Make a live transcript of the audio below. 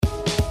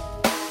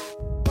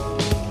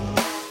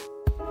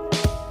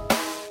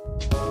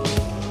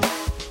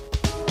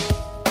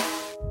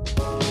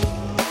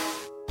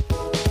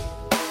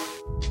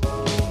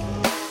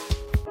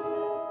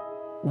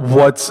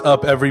What's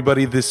up,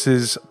 everybody? This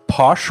is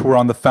Posh. We're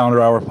on the Founder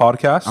Hour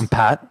podcast. I'm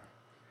Pat.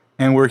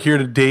 And we're here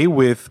today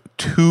with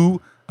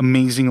two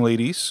amazing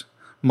ladies,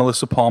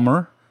 Melissa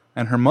Palmer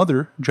and her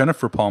mother,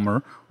 Jenefer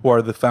Palmer, who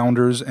are the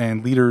founders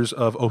and leaders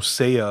of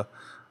OSEA.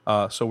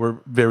 So we're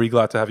very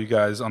glad to have you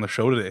guys on the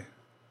show today.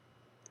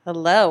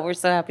 Hello. We're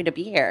so happy to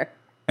be here.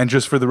 And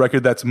just for the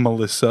record, that's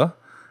Melissa.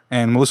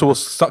 And Melissa, we'll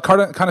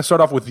kind of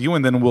start off with you,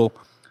 and then we'll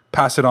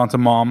pass it on to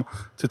Mom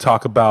to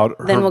talk about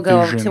her Then we'll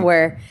go vision. to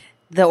where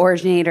the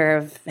originator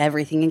of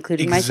everything,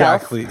 including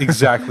myself.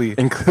 Exactly.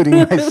 Including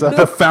myself.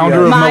 The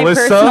founder of My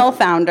Melissa. personal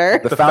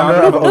founder. The founder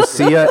of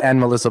OSEA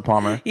and Melissa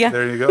Palmer. Yeah.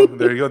 There you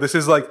go. This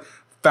is like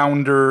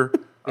founder...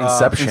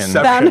 Inception.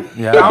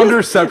 Yeah.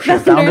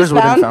 Founderception. Founders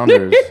within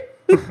founders.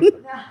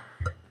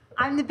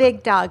 I'm the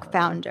big dog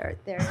founder.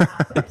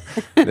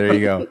 There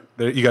you go.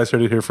 You guys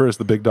heard it here first,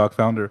 the big dog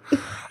founder.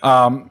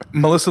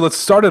 Melissa, let's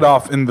start it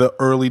off in the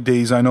early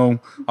days. I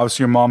know,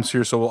 obviously, your mom's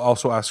here, so we'll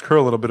also ask her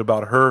a little bit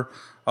about her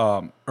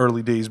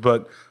early days.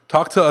 But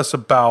talk to us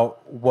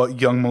about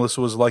what young Melissa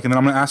was like. And then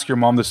I'm going to ask your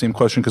mom the same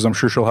question because I'm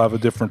sure she'll have a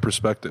different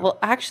perspective. Well,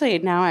 actually,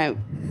 now I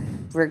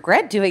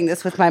regret doing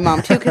this with my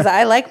mom, too, because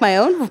I like my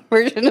own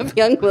version of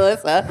young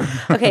Melissa.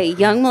 Okay,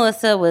 young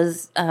Melissa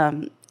was...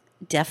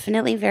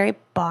 definitely very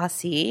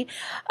bossy,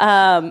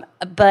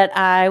 but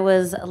I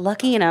was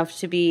lucky enough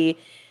to be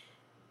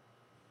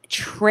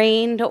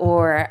trained,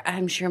 or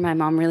I'm sure my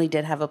mom really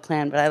did have a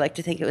plan, but I like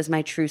to think it was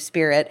my true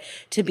spirit,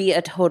 to be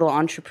a total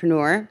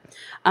entrepreneur.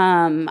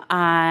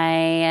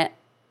 I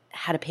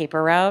had a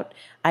paper route.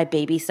 I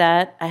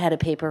babysat. I had a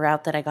paper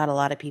route that I got a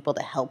lot of people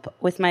to help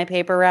with my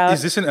paper route.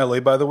 Is this in LA,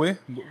 by the way?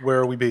 Where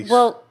are we based?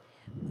 Well,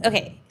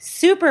 okay,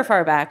 super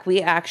far back,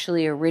 we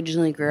actually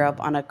originally grew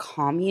up on a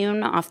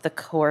commune off the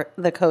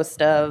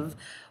coast of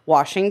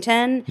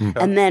Washington,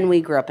 and then we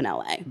grew up in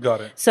LA.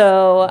 Got it.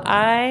 So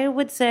I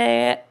would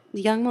say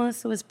young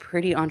Melissa was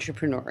pretty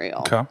entrepreneurial.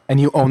 Okay. And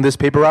you own this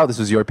paper route? This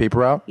was your paper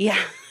route? Yeah,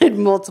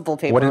 multiple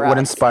paper routes. What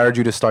inspired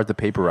you to start the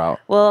paper route?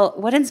 Well,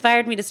 what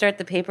inspired me to start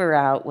the paper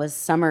route was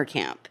summer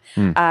camp.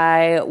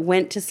 I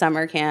went to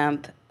summer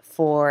camp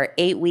for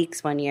 8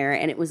 weeks one year,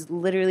 and it was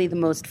literally the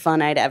most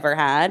fun I'd ever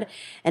had.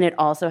 And it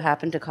also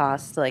happened to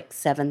cost like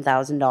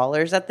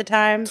 $7,000 at the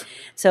time.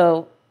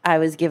 So I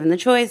was given the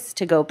choice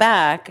to go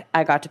back.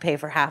 I got to pay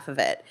for half of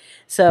it.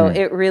 So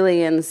it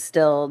really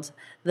instilled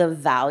the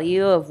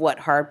value of what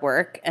hard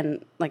work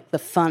and like the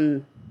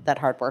fun that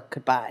hard work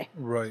could buy.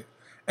 Right.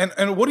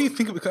 And what do you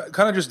think,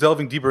 kind of just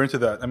delving deeper into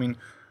that, I mean,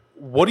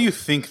 what do you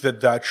think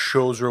that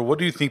shows, or what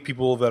do you think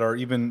people that are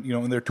even,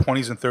 in their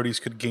 20s and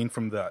 30s could gain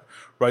from that,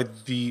 right?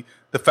 The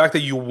fact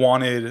that you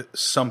wanted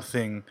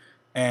something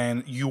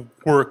and you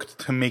worked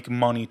to make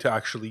money to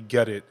actually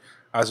get it,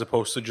 as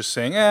opposed to just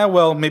saying,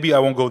 well, maybe I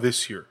won't go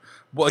this year.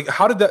 Well, like,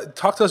 how did that,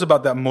 talk to us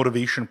about that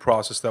motivation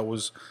process that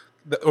was,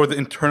 or the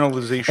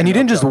internalization. And you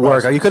didn't just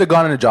work. process. You could have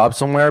gone in a job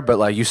somewhere, but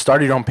like you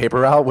started your own paper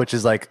route, which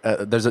is like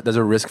there's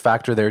a risk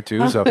factor there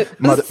too. So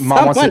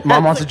mom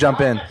wants to jump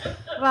in.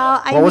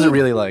 Well, What was it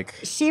really like?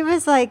 She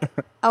was like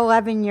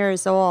 11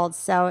 years old,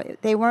 so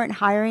they weren't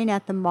hiring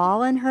at the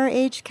mall in her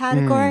age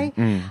category.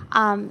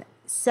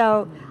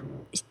 So,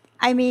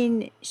 I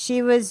mean,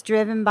 she was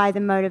driven by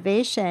the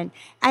motivation.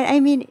 And I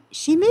mean,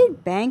 she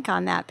made bank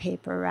on that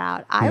paper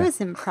route. I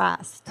was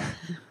impressed.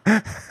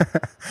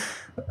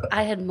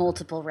 I had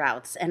multiple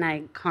routes, and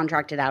I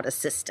contracted out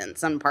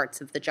assistants on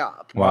parts of the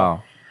job.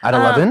 Wow. At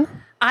 11?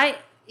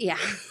 Yeah.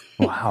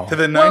 Wow. To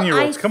the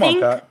 9-year-olds. Come on,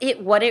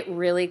 Pat. What it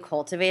really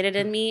cultivated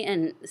in me,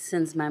 and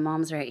since my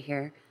mom's right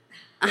here,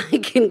 I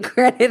can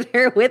credit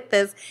her with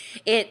this.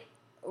 It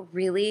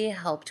really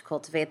helped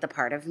cultivate the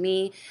part of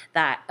me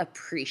that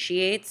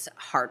appreciates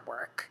hard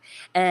work.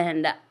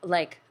 And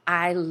like,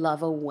 I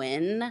love a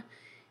win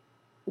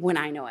when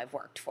I know I've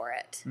worked for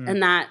it.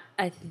 And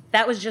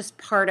that was just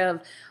part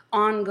of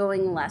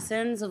ongoing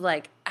lessons of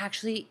like,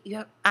 actually,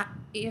 you have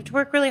to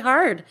work really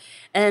hard,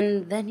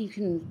 and then you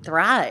can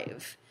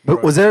thrive.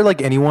 But was there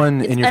like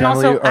anyone in your And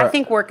family? also, I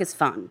think work is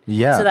fun.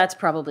 Yeah. So that's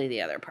probably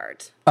the other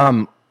part.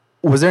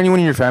 Was there anyone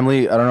in your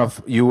family? I don't know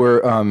if you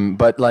were,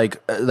 but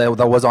like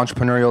that was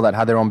entrepreneurial, that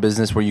had their own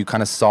business, where you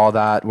kind of saw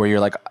that, where you're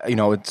like, I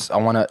could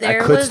start my own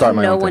thing. There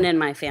was no one in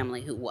my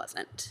family who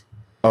wasn't.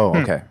 Oh,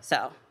 okay.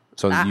 So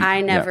So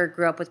I never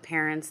grew up with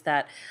parents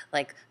that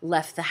like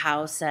left the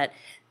house at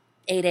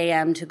 8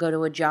 a.m. to go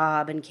to a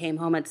job and came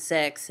home at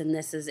 6. And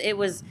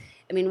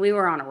we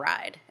were on a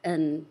ride.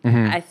 And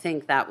I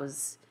think that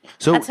was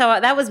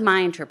my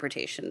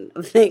interpretation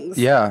of things.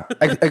 Yeah.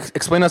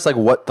 Explain to us like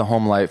what the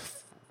home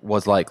life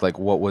was like. Like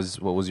what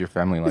was your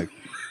family like?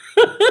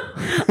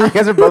 You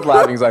guys are both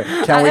laughing. So I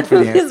can't wait for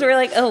the answer. Because we're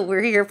like,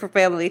 we're here for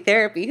family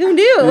therapy. Who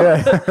knew?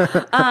 Yeah.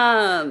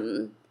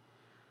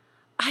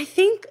 I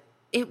think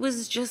it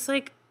was just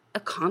like a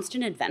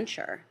constant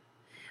adventure.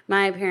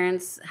 My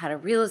parents had a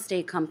real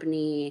estate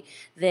company.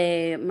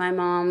 My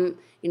mom,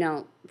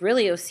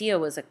 really OSEA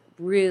was a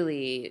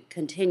really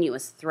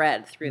continuous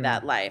thread through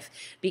that life,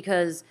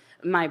 because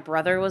my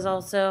brother was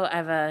also, I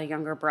have a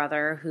younger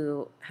brother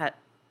who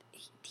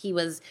He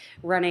was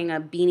running a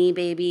Beanie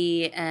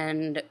Baby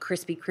and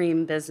Krispy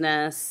Kreme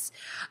business.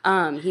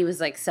 He was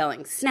like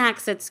selling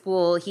snacks at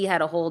school. He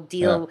had a whole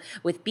deal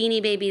with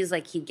Beanie Babies.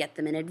 Like he'd get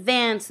them in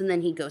advance and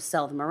then he'd go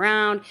sell them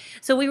around.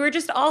 So we were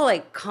just all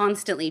like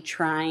constantly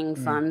trying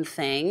fun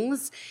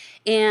things.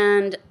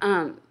 And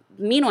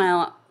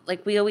meanwhile,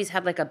 like we always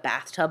had like a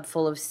bathtub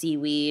full of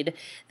seaweed.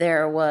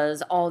 There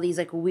was all these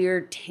like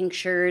weird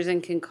tinctures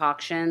and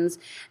concoctions.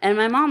 And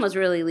my mom was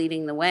really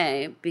leading the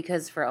way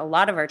because for a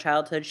lot of our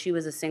childhood, she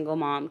was a single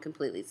mom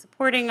completely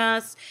supporting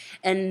us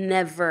and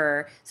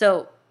never.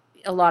 So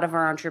a lot of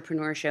our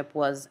entrepreneurship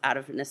was out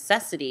of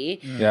necessity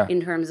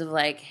in terms of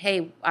like,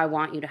 hey, I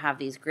want you to have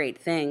these great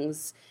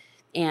things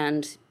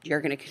and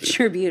you're going to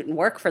contribute and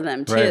work for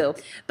them too.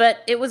 Right.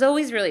 But it was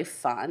always really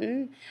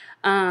fun.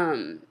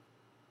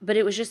 But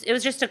it was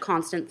just a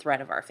constant thread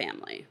of our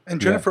family.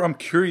 And Jenefer, I'm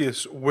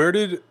curious, where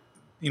did,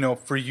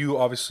 for you,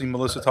 obviously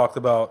Melissa talked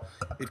about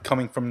it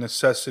coming from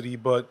necessity,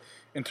 but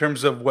in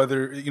terms of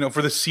whether,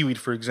 for the seaweed,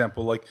 for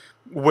example, like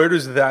where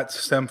does that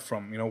stem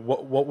from?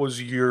 What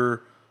was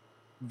your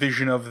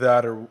vision of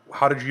that, or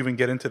how did you even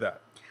get into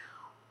that?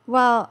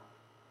 Well,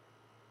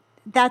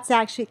 that's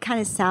actually kind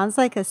of sounds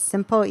like a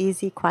simple,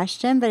 easy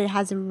question, but it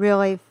has a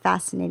really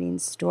fascinating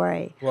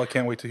story. Well, I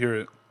can't wait to hear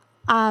it.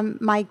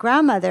 My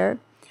grandmother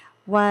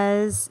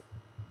was,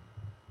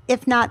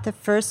 if not the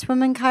first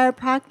woman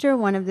chiropractor,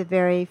 one of the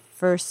very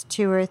first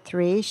 2 or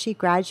 3. She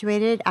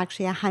graduated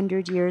actually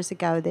 100 years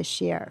ago this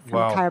year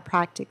from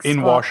chiropractic school.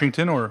 In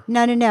Washington or?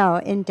 No.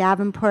 In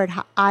Davenport,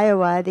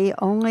 Iowa, the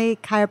only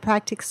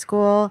chiropractic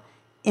school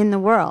in the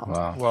world.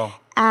 Wow.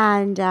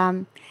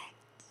 And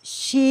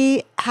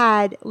she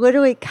had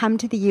literally come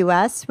to the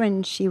U.S.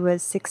 when she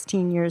was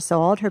 16 years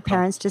old. Her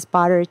parents just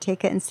bought her a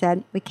ticket and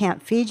said, we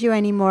can't feed you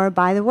anymore.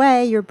 By the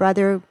way, your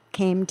brother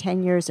came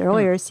 10 years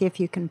earlier. See if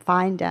you can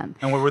find him.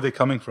 And where were they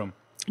coming from?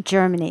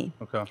 Germany.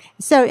 Okay.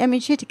 So,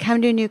 she had to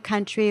come to a new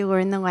country,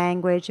 learn the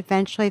language,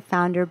 eventually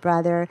found her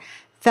brother,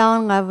 fell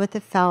in love with a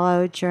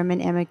fellow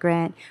German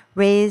immigrant,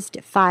 raised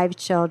 5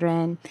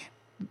 children,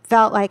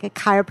 felt like a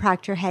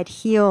chiropractor had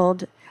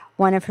healed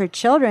one of her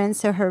children,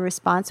 so her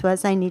response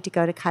was, I need to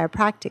go to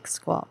chiropractic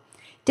school.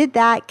 Did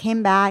that,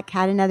 came back,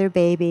 had another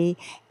baby,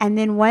 and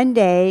then one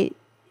day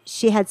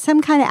she had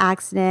some kind of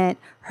accident,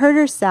 hurt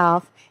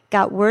herself,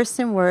 got worse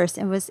and worse,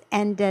 and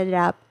ended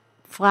up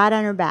flat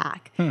on her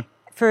back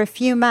for a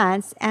few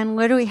months, and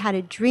literally had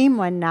a dream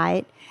one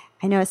night.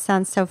 I know it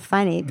sounds so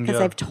funny because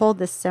I've told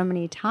this so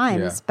many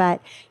times, but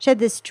she had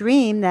this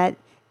dream that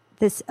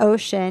this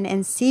ocean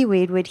and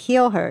seaweed would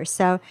heal her.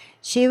 So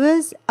she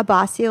was a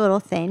bossy little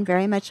thing,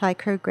 very much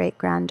like her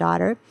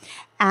great-granddaughter.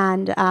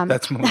 And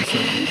that's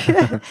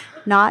Melissa.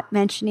 Not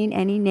mentioning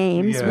any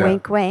names,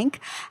 wink, wink.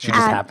 She just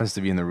happens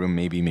to be in the room,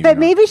 maybe but not.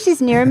 Maybe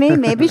she's near me,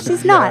 maybe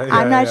she's not.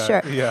 I'm not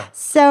sure. Yeah.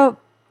 So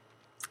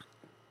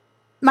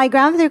my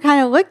grandmother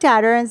kind of looked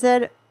at her and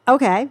said,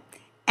 okay.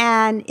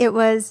 And it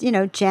was,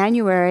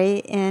 January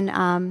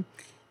in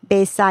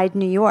Bayside,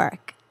 New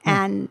York.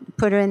 And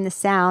put her in the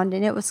Sound,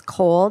 and it was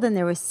cold, and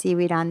there was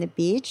seaweed on the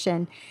beach.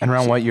 And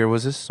around what year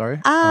was this? Sorry.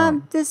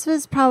 This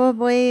was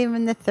probably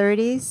in the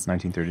 30s.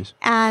 1930s.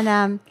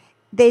 And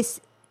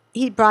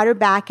he brought her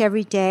back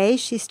every day.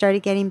 She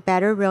started getting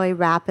better really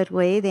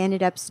rapidly. They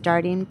ended up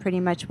starting pretty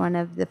much one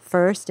of the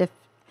first.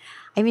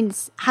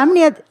 How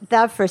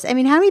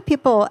many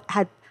people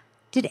had?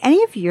 Did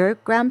any of your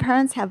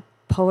grandparents have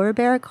polar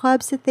bear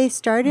clubs that they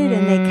started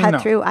and they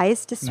cut through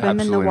ice to swim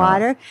in the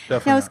water?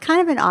 It was kind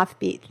of an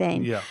offbeat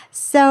thing. Yeah.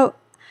 So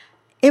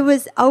it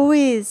was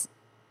always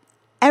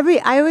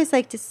I always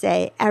like to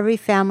say every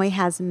family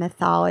has a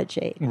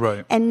mythology.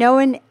 Right. And no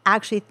one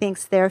actually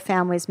thinks their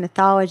family's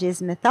mythology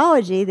is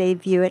mythology. They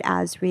view it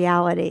as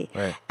reality.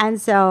 Right. And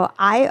so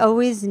I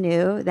always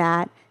knew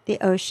that the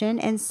ocean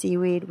and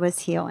seaweed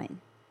was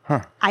healing.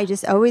 I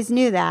just always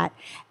knew that.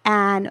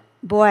 And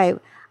boy,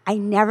 I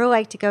never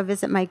like to go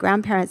visit my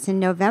grandparents in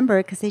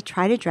November because they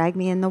try to drag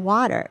me in the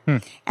water.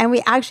 And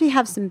we actually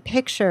have some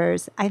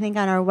pictures, I think,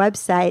 on our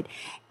website.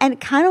 And it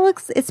kind of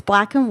looks, it's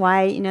black and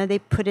white. They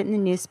put it in the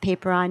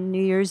newspaper on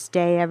New Year's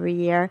Day every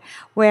year,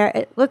 where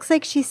it looks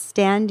like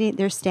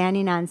they're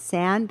standing on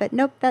sand, but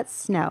nope, that's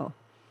snow.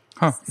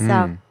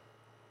 So.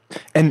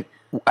 And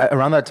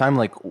around that time,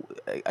 like,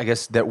 I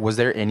guess, was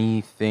there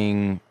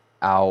anything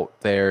out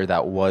there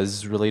that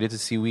was related to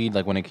seaweed?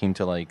 Like when it came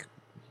to like,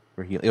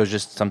 it was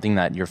just something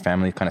that your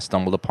family kind of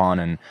stumbled upon,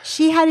 and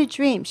she had a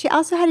dream. She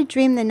also had a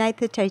dream the night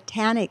the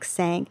Titanic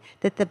sank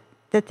that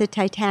the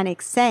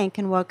Titanic sank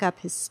and woke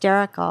up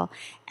hysterical.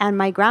 And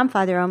my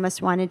grandfather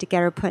almost wanted to get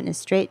her put in a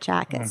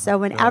straitjacket. So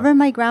whenever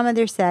my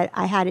grandmother said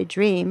I had a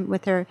dream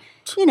with her,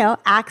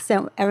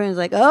 accent, everyone's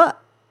like, oh,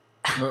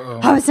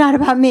 it's not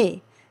about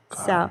me.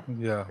 So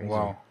yeah,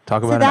 wow.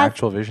 Talk about an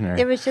actual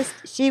visionary. It was just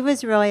she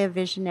was really a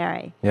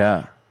visionary.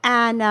 Yeah,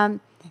 and.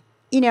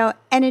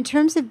 And in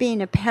terms of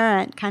being a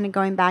parent, kind of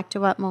going back to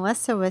what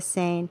Melissa was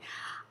saying,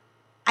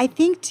 I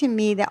think to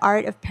me the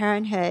art of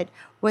parenthood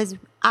was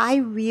I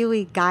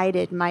really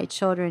guided my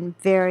children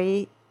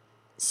very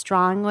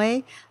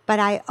strongly, but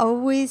I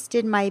always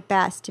did my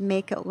best to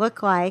make it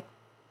look like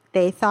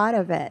they thought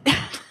of it.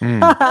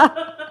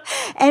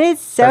 And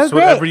it's so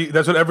great.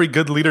 That's what every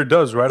good leader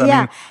does, right? Yeah. I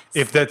mean,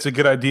 if that's a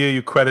good idea,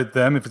 you credit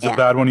them. If it's a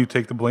bad one, you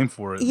take the blame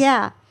for it.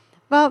 Yeah.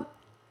 Well,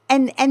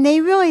 and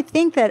they really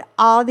think that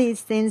all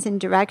these things and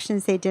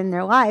directions they did in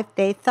their life,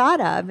 they thought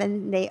of,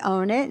 and they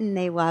own it and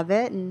they love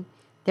it, and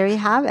there you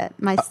have it,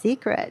 my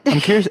secret.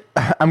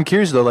 I'm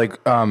curious though,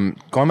 like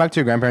going back to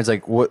your grandparents,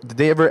 like what did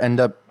they ever end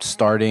up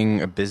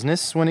starting a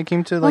business when it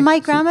came to like? Well, my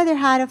grandmother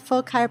had a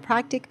full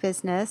chiropractic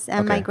business,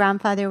 and my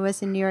grandfather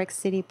was a New York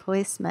City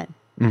policeman.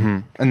 Mm-hmm.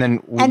 And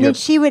then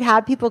she would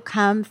have people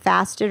come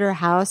fast at her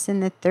house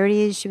in the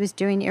 30s. She was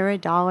doing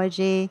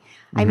iridology.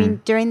 I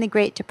mean, during the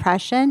Great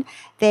Depression,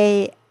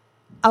 they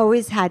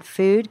always had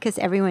food because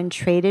everyone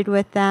traded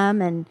with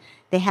them, and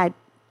they had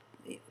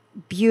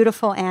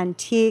beautiful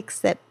antiques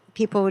that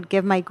people would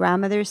give my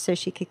grandmother so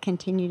she could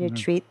continue to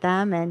treat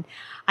them. And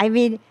I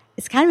mean,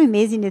 it's kind of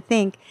amazing to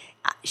think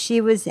she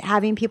was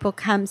having people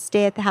come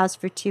stay at the house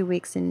for 2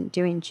 weeks and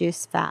doing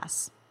juice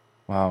fasts.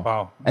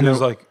 Wow. And it was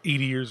like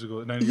 80 years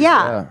ago, 90 years ago.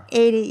 Yeah,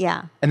 80,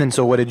 yeah. And then,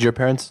 so what did your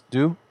parents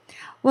do?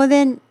 Well,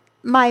 then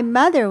my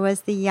mother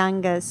was the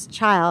youngest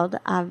child.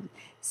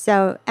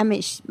 So, I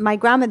mean, my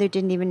grandmother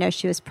didn't even know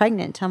she was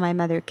pregnant until my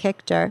mother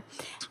kicked her.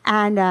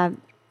 And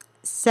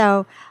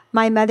so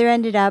my mother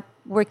ended up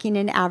working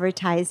in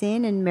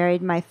advertising and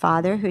married my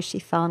father, who she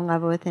fell in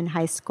love with in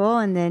high school.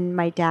 And then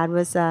my dad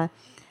was a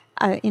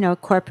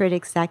corporate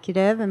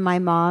executive, and my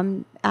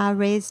mom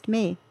raised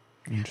me.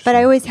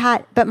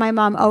 But my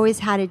mom always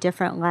had a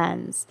different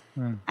lens.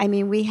 I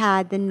mean, we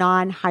had the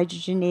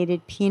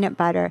non-hydrogenated peanut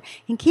butter.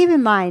 And keep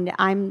in mind,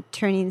 I'm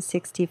turning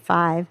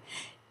 65.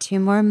 2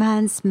 more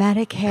months,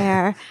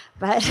 Medicare.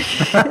 But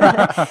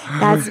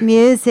that's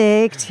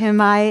music to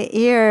my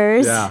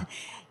ears. Yeah.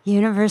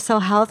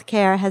 Universal health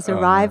care has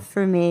arrived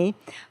for me.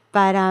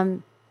 But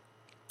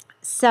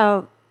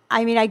so,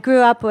 I mean, I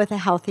grew up with a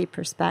healthy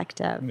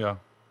perspective. Yeah.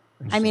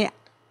 I mean,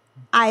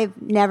 I've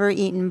never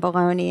eaten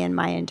bologna in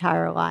my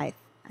entire life.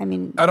 I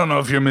mean, I don't know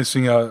if you're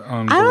missing out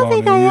on I don't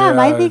think I am.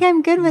 I think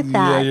I'm good with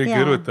that. Yeah, you're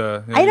good with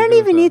that. Yeah, I don't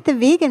even eat the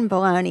vegan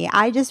bologna.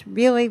 I just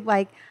really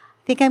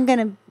think I'm going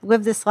to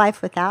live this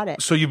life without it.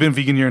 So you've been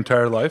vegan your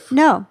entire life?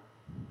 No.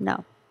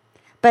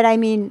 But I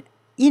mean,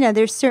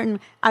 there's certain,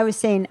 I was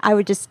saying I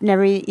would just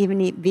never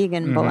even eat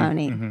vegan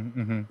bologna.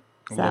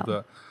 I love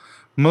that.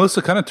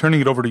 Melissa, kind of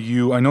turning it over to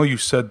you. I know you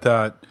said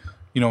that,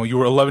 you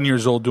were 11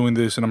 years old doing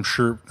this, and I'm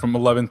sure from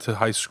 11 to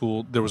high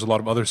school, there was a lot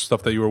of other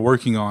stuff that you were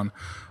working on.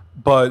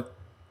 But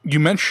you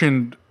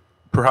mentioned,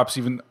 perhaps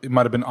even it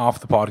might have been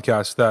off the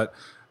podcast, that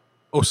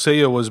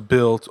OSEA was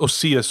built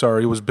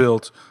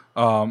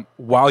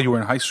while you were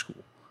in high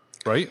school,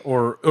 right?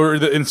 Or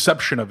the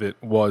inception of it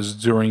was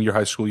during your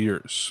high school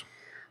years.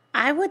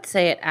 I would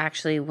say it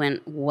actually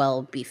went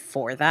well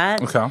before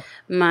that. Okay.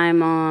 My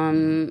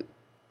mom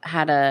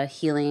had a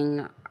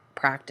healing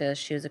practice.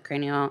 She was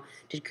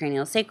did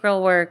cranial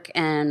sacral work,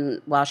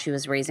 and while she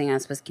was raising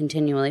us, was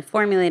continually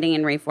formulating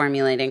and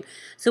reformulating.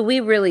 So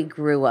we really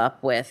grew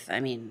up with, I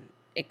mean,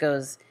 it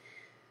goes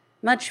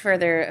much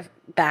further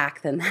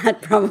back than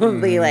that,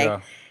 probably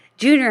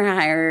junior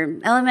high or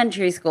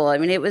elementary school. I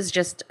mean, it was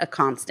just a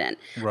constant.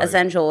 Right.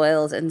 Essential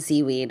oils and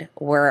seaweed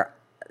were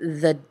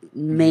the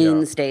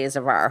mainstays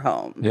of our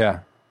home. Yeah.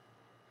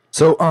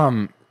 So,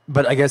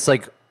 but I guess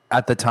like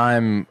at the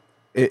time,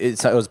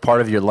 it was part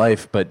of your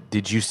life, but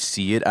did you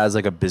see it as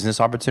like a business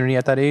opportunity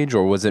at that age,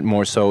 or was it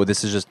more so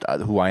this is just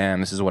who I am,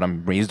 this is what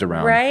I'm raised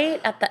around?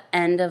 Right at the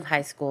end of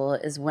high school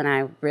is when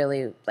I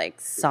really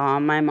saw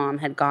my mom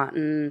had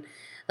gotten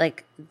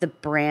the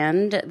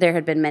brand. There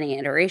had been many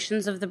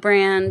iterations of the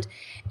brand,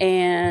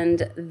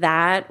 and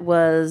that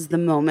was the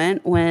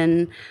moment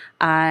when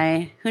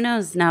who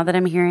knows, now that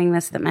I'm hearing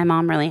this, that my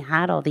mom really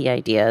had all the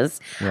ideas.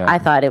 Yeah. I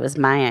thought it was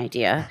my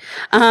idea.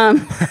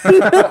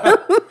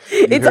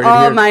 It's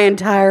all my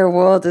entire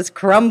world is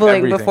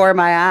crumbling before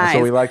my eyes. That's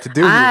what we like to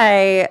do.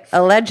 I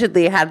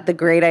allegedly had the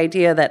great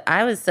idea that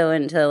I was so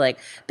into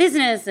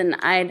business, and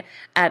I'd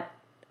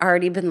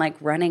already been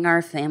running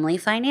our family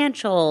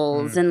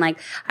financials, and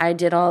I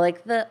did all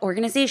the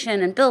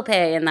organization and bill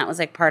pay, and that was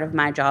part of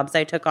my jobs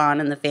I took on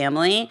in the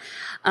family.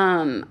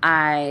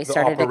 I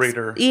started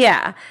operator.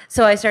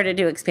 So I started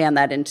to expand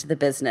that into the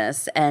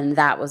business, and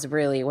that was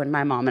really when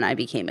my mom and I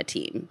became a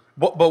team.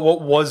 But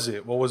what was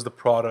it? What was the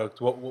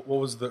product? What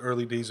was the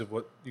early days of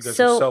what you guys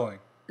were selling?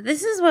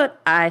 This is what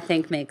I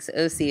think makes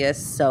OSEA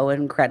so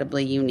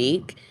incredibly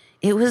unique.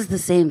 It was the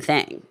same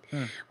thing.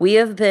 We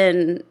have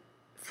been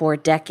for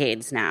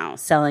decades now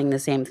selling the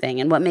same thing.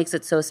 And what makes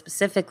it so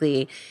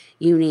specifically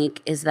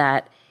unique is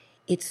that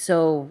it's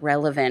so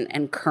relevant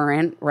and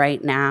current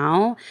right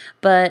now.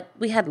 But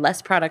we had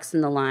less products in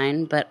the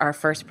line, but our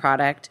first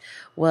product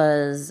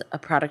was a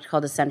product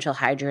called Essential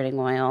Hydrating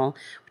Oil,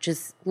 which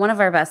is one of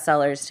our best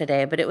sellers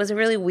today. But it was a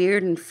really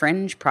weird and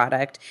fringe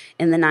product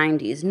in the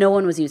 90s. No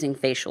one was using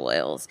facial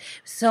oils.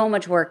 So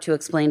much work to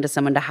explain to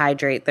someone to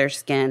hydrate their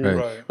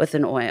skin with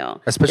an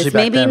oil. Especially this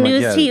back may be then,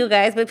 news to you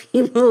guys, but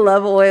people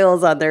love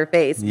oils on their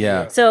face.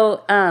 Yeah.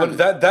 So but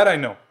that I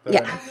know.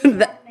 I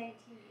know.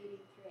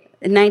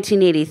 In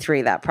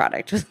 1983, that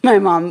product was my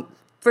mom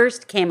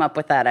first came up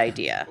with that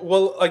idea.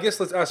 Well, I guess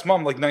let's ask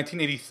Mom, like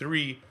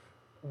 1983,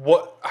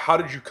 how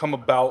did you come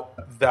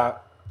about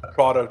that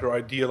product or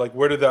idea? Like,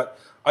 where did that,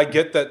 I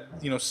get that,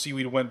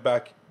 seaweed went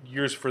back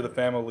years for the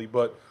family,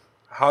 but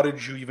how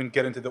did you even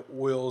get into the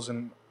oils?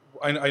 And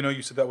I know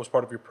you said that was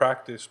part of your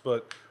practice,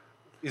 but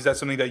is that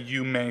something that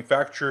you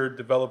manufactured,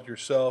 developed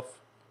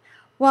yourself?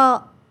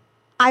 Well,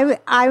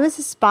 I was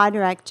a spa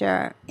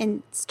director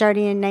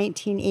starting in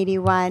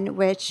 1981,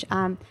 which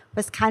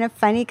was kind of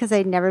funny because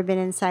I'd never been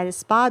inside a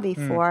spa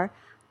before.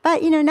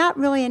 But, not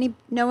really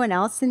no one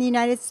else in the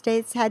United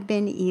States had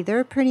been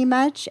either, pretty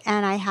much.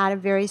 And I had a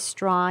very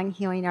strong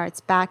healing arts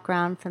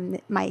background from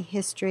my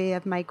history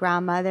of my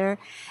grandmother.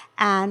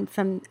 And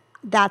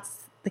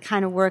that's the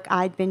kind of work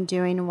I'd been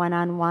doing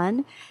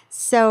one-on-one.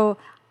 So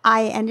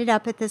I ended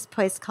up at this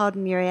place called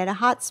Murrieta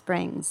Hot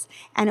Springs.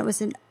 And it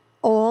was an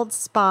old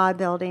spa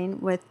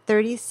building with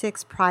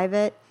 36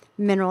 private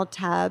mineral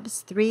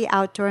tubs, 3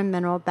 outdoor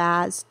mineral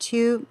baths,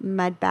 2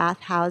 mud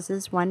bath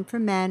houses, 1 for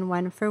men,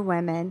 1 for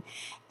women,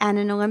 and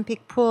an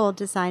Olympic pool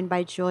designed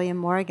by Julia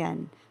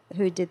Morgan,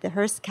 who did the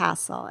Hearst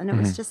Castle. And it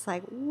was just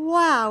like,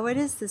 wow, what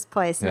is this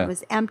place? And it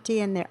was empty,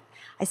 and there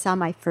I saw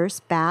my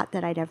first bat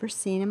that I'd ever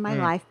seen in my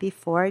life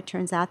before. It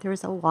turns out there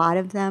was a lot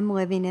of them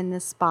living in the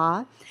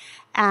spa.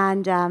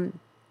 And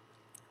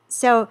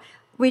so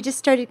we just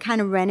started kind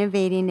of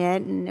renovating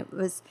it, and it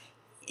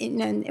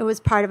was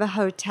part of a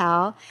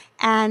hotel.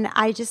 And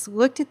I just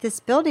looked at this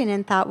building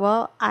and thought,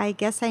 well, I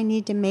guess I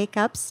need to make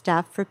up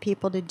stuff for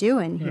people to do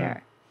in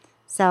here.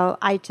 So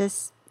I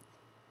just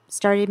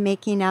started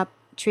making up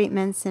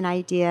treatments and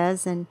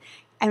ideas. And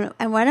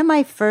one of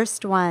my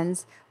first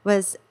ones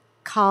was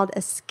called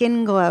a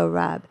skin glow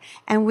rub.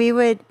 And we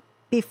would,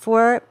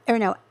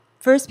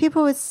 first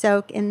people would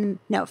soak in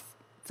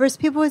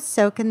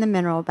the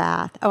mineral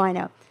bath. Oh, I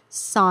know.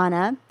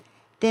 Sauna.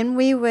 Then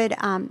we would,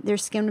 their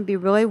skin would be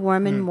really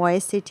warm and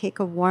moist. They'd take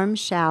a warm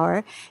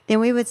shower. Then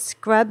we would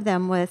scrub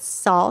them with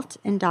salt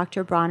and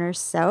Dr. Bronner's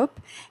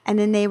soap. And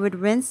then they would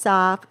rinse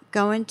off,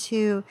 go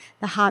into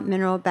the hot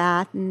mineral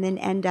bath, and then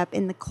end up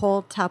in the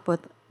cold tub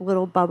with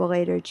little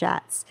bubbleator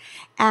jets.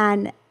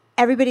 And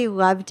everybody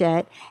loved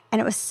it.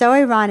 And it was so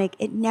ironic.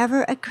 It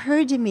never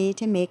occurred to me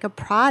to make a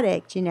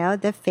product,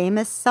 the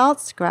famous salt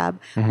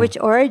scrub, which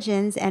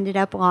Origins ended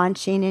up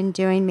launching and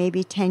doing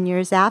maybe 10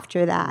 years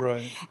after that.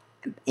 Right.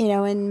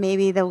 In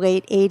maybe the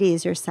late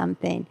 80s or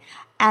something.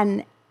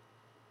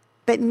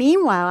 But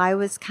meanwhile, I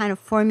was kind of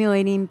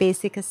formulating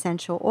basic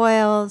essential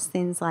oils,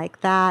 things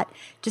like that,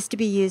 just to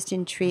be used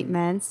in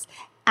treatments.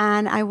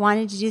 And I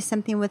wanted to do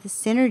something with a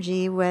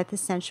synergy with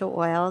essential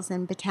oils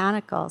and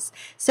botanicals.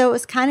 So it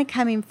was kind of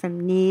coming from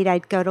need.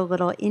 I'd go to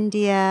Little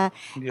India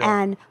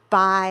and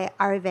buy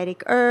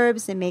Ayurvedic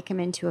herbs and make them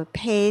into a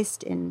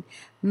paste in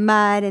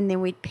mud, and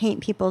then we'd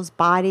paint people's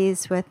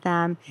bodies with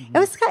them. It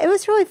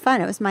was really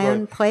fun. It was my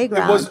own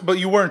playground. But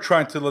you weren't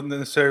trying to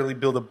necessarily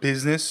build a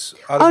business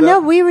out of that? that? No,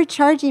 we were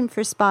charging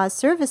for spa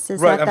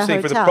services at the hotel. Right, I'm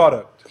saying for the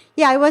product.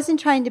 Yeah, I wasn't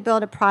trying to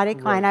build a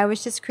product line. I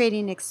was just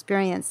creating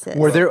experiences.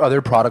 Were there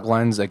other product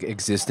lines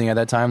existing at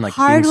that time, being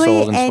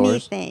sold in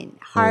stores?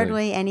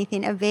 Hardly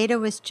anything. Aveda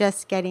was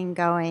just getting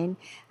going.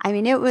 I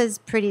mean, it was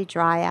pretty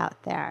dry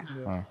out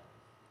there.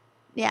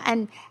 Yeah,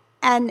 and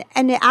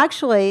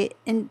actually,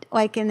 in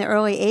the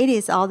early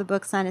 80s, all the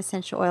books on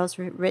essential oils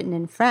were written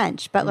in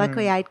French. But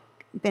luckily, I'd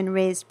been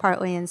raised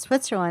partly in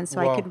Switzerland, so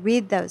I could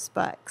read those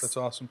books. That's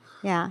awesome.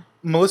 Yeah.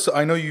 Melissa,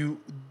 I know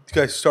you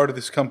guys started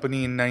this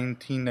company in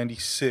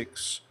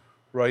 1996,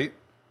 right?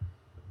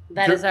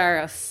 That is our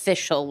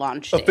official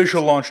launch date.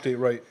 Official launch date,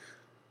 right.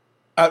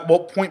 At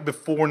what point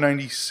before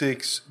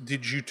 96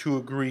 did you two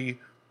agree,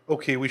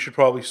 okay, we should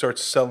probably start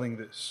selling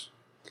this?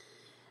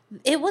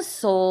 It was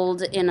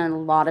sold in a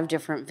lot of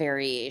different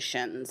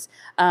variations.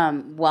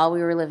 While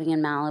we were living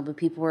in Malibu,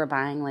 people were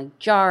buying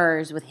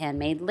jars with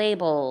handmade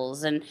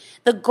labels. And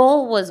the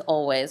goal was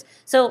always...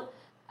 So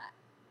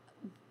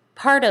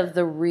part of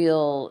the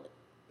real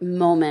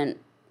moment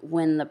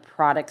when the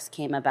products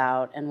came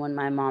about and when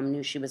my mom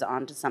knew she was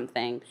onto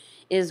something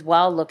is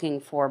while looking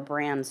for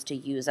brands to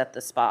use at the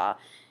spa.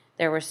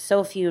 There were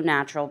so few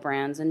natural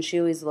brands, and she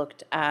always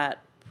looked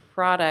at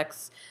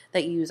products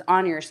that you use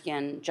on your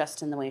skin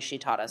just in the way she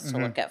taught us to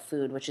look at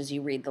food, which is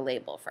you read the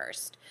label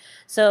first.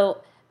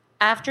 So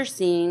after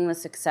seeing the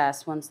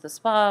success, once the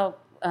spa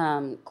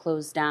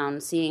closed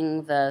down,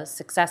 seeing the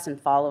success and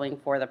following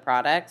for the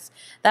products,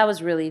 that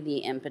was really the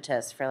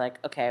impetus for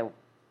okay,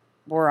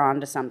 we're on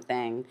to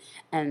something.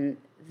 And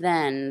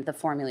then the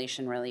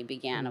formulation really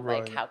began of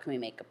how can we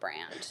make a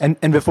brand?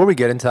 And before we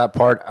get into that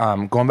part,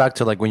 going back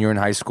to when you were in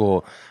high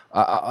school,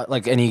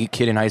 like any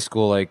kid in high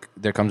school,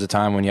 there comes a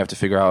time when you have to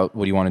figure out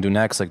what do you want to do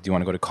next. Do you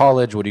want to go to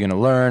college? What are you going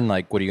to learn?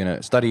 What are you going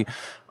to study?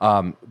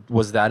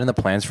 Was that in the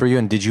plans for you?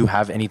 And did you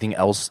have anything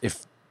else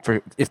if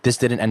this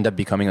didn't end up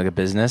becoming a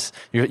business?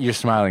 You're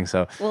smiling,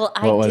 so. Well,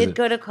 I did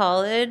go to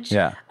college.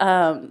 Yeah.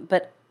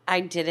 But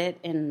I did it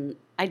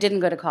I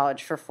didn't go to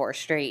college for 4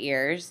 straight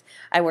years.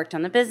 I worked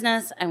on the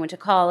business. I went to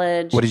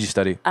college. What did you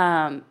study?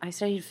 I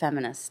studied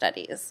feminist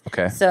studies.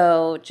 Okay.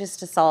 So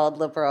just a solid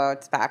liberal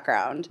arts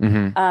background.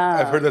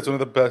 I've heard that's one of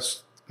the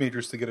best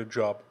majors to get a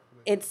job.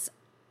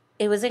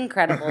 It was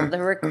incredible.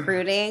 The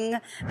recruiting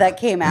that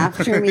came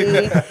after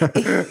me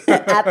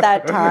at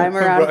that time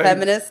around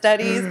feminist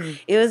studies,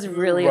 it was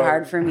really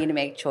hard for me to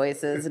make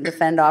choices and to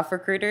fend off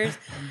recruiters.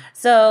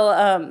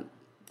 So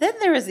then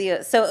there was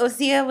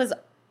OSEA was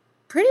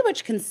pretty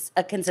much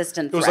a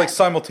consistent It was thread. like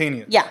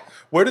simultaneous. Yeah.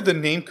 Where did the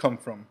name come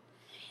from?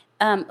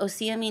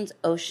 OSEA means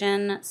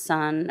ocean,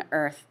 sun,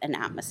 earth, and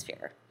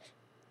atmosphere.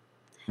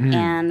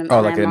 And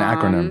like an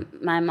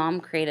acronym. My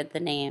mom created the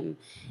name,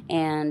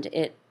 and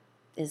it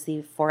is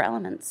the 4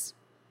 elements.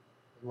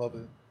 Love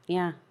it.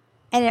 Yeah.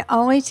 And it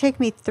only took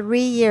me 3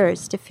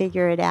 years to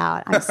figure it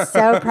out. I'm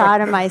so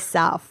proud of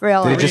myself,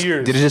 really.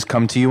 Did it just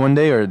come to you one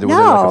day, or was it like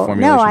a No,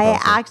 formulation I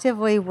process?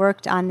 actively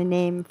worked on the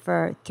name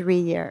for 3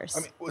 years. I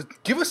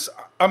mean,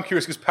 I'm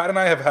curious because Pat and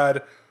I have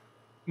had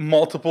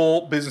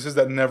multiple businesses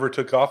that never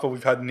took off, but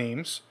we've had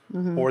names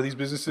for these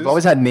businesses. We've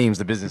always had names,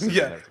 the businesses.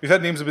 Yeah, we've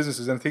had names of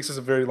businesses, and it takes us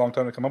a very long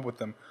time to come up with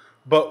them.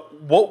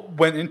 But what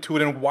went into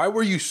it, and why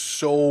were you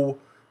so,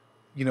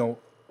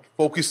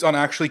 focused on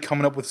actually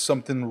coming up with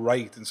something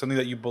right and something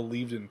that you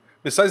believed in?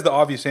 Besides the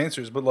obvious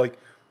answers, but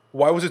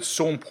why was it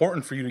so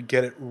important for you to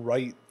get it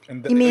right?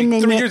 And You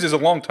mean 3 years is a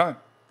long time.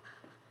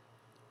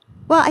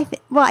 Well,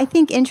 I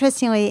think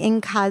interestingly in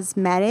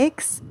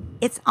cosmetics,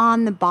 it's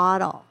on the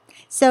bottle.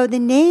 So the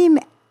name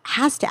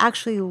has to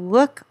actually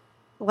look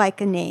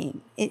like a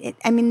name.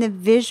 The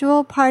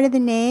visual part of the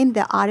name,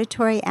 the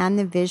auditory and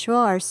the visual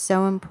are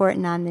so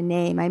important on the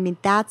name. I mean,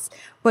 that's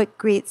what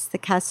greets the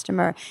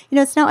customer.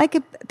 It's not like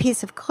a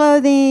piece of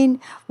clothing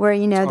where,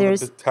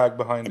 there's the tag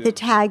behind it. The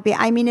tag.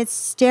 It's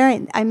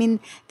staring. The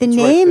It's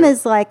name right there.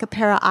 is like a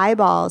pair of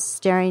eyeballs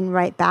staring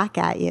right back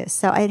at you.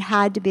 So it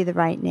had to be the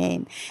right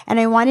name. And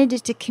I wanted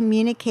it to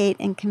communicate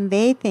and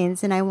convey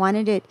things. And I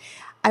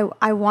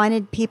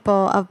wanted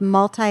people of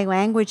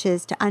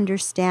multi-languages to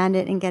understand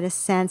it and get a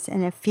sense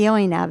and a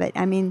feeling of it.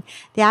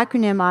 The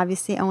acronym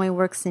obviously only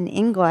works in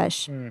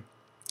English.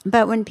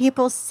 But when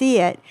people see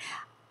it,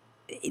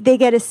 they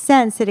get a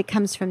sense that it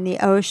comes from the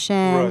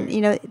ocean.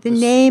 Right. The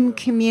name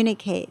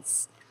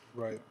communicates.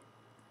 Right.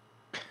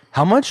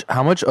 How much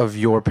of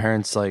your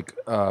parents'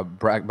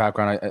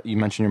 background? You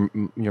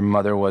mentioned your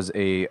mother was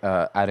a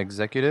ad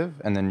executive,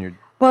 and then your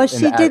Well,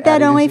 she did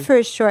that only agency? for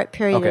a short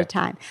period of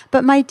time.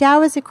 But my dad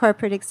was a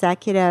corporate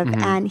executive,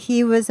 and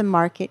he was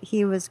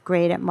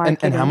great at marketing.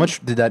 And how much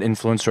did that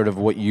influence sort of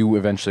what you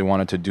eventually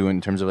wanted to do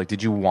in terms of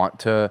did you want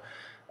to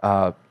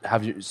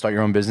start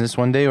your own business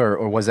one day,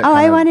 or was that?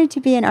 I wanted to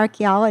be an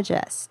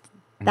archaeologist.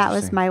 That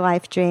was Interesting. my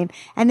life dream.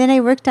 And then I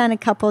worked on a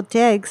couple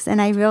digs,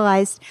 and I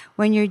realized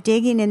when you're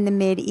digging in the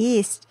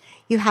Mideast,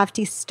 you have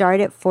to start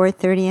at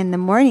 4:30 in the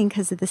morning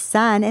because of the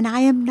sun, and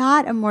I am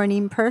not a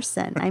morning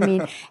person.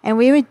 And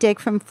we would dig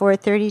from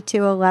 4:30 to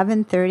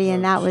 11:30,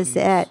 and that was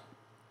it.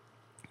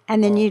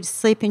 And then you'd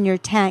sleep in your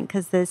tent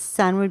because the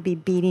sun would be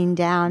beating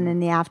down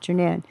in the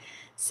afternoon.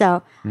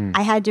 So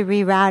I had to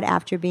reroute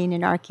after being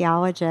an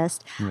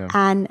archaeologist,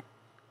 and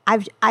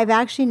I've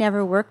actually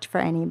never worked for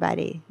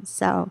anybody.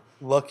 So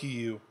Lucky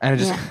you. And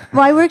it just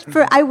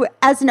well,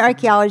 as an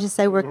archaeologist,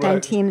 I worked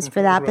on teams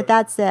for that, but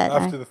that's it.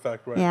 After the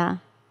fact, right? Yeah.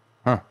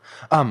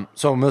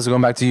 So Melissa,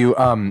 going back to you,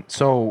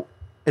 so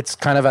it's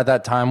kind of at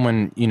that time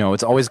when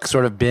it's always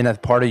sort of been a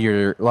part of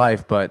your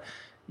life, but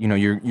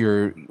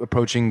you're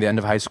approaching the end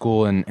of high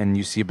school and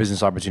you see a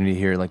business opportunity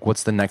here.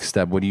 What's the next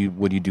step? What do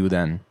you do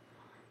then?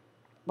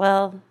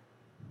 Well,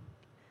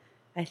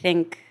 I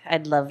think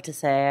I'd love to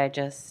say I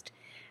just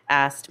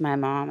asked my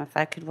mom if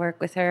I could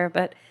work with her,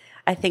 but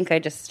I think I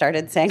just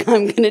started saying,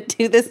 I'm going to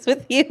do this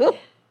with you.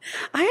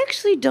 I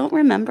actually don't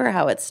remember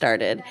how it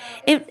started.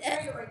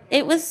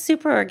 It was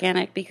super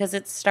organic because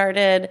it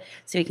started,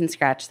 so you can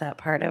scratch that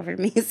part over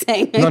me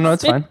saying No,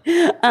 it's fine.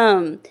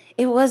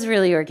 It was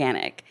really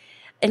organic.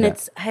 And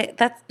that's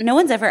no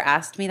one's ever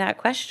asked me that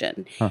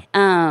question.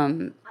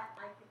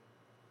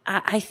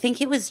 I think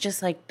it was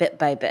just bit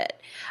by bit.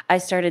 I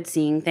started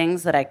seeing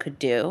things that I could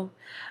do.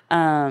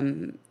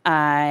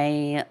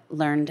 I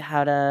learned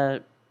how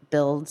to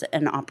build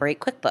and operate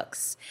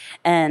QuickBooks.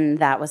 And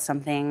that was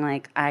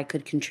something I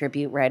could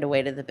contribute right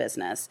away to the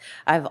business.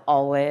 I've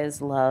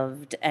always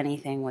loved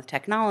anything with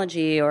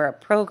technology or a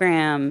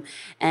program,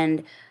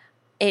 and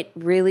it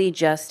really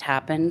just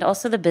happened.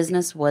 Also, the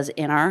business was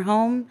in our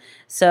home,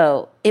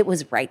 so it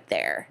was right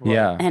there.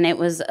 Yeah. And it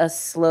was a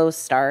slow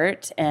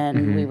start,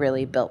 and we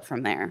really built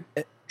from there.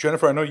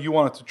 Jenefer, I know you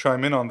wanted to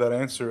chime in on that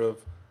answer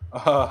of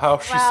how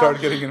she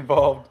started getting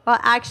involved. Well,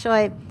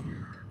 actually,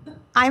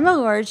 I'm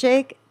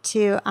allergic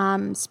to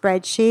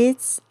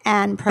spreadsheets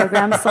and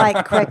programs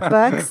like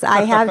QuickBooks.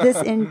 I have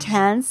this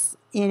intense,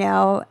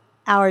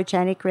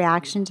 allergenic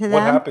reaction to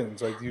them. What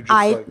happens? You just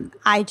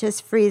I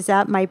just freeze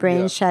up. My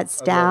brain shuts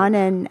down,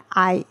 and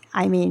I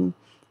mean,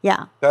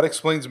 yeah. That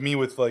explains me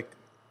with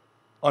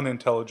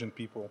unintelligent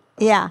people.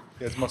 Yeah.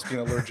 It must be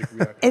an allergic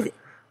reaction.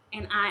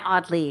 And I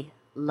oddly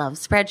love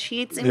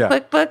spreadsheets and Yeah.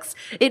 QuickBooks.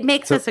 It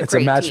makes us a It's a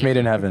great match team. made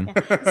in heaven.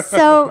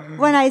 So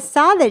when I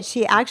saw that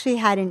she actually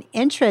had an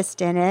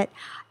interest in it,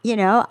 you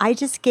know, I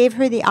just gave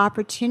her the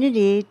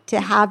opportunity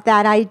to have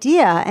that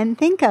idea and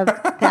think of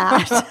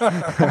that.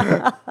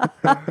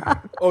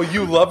 Oh,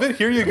 you love it?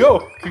 Here you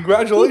go.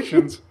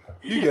 Congratulations.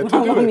 You get to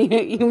do Mom,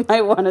 it. you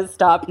might want to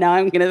stop now.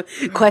 I'm going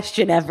to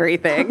question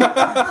everything.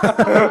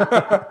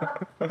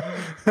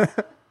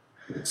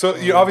 So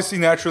you obviously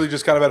naturally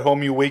just kind of at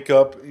home, you wake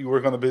up, you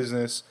work on the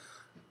business.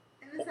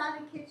 It was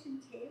on the kitchen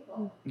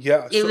table.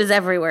 Yeah. It so was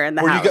everywhere in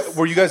the were house.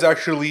 were you guys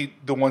actually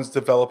the ones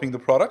developing the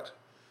product?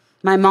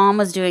 My mom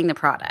was doing the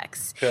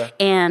products, Okay.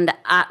 and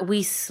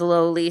we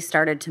slowly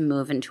started to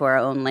move into our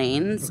own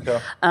lanes. Okay.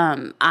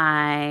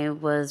 I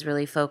was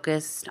really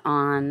focused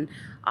on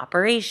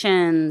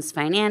operations,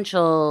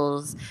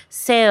 financials,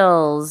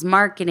 sales,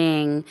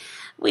 marketing.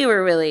 We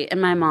were really,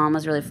 and my mom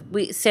was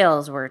really,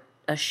 sales were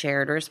a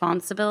shared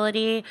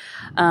responsibility.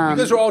 You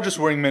guys are all just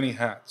wearing many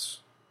hats.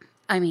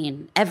 I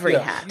mean, every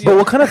Yeah. hat. But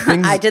what kind of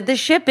things? I did the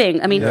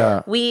shipping. I mean,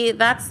 Yeah.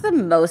 that's the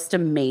most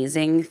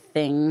amazing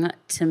thing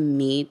to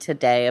me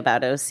today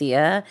about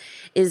OSEA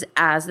is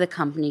as the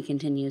company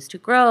continues to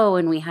grow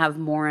and we have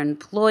more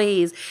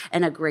employees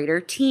and a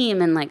greater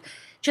team and like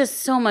just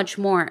so much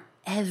more,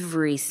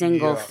 every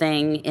single Yeah.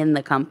 thing in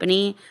the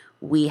company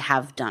we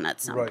have done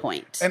at some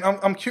point. And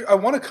I'm curious, I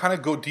want to kind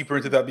of go deeper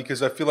into that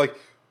because I feel like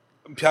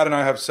Pat and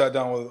I have sat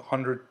down with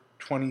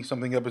 120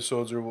 something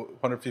episodes or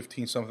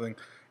 115 something.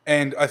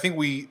 And I think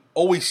we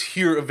always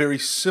hear a very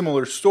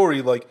similar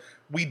story. Like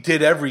we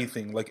did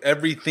everything, like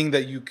everything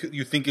that you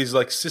think is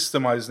like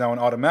systemized now and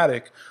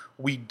automatic,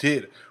 we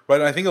did, right?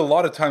 And I think a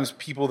lot of times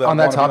people that On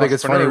that want to be topic,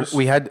 it's funny.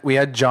 entrepreneurs- We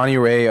had Johnny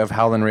Ray of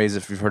Howlin' Rays,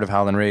 if you've heard of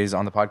Howlin' Rays,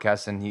 on the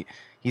podcast, and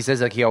he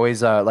says like he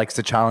always likes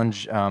to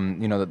challenge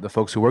the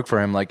folks who work for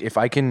him. Like if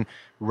I can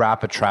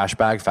wrap a trash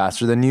bag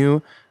faster than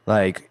you,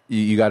 like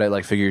you got to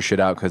like figure your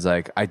shit out because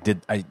like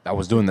I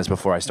was doing this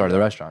before I started the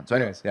restaurant. So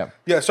anyways, yeah.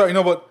 Yeah, sorry,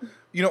 no, but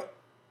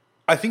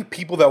I think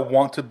people that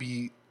want to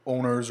be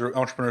owners or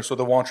entrepreneurs, so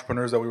the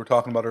entrepreneurs that we were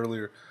talking about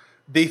earlier,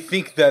 they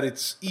think that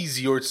it's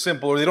easy or it's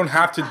simple or they don't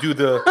have to do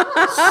the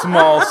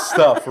small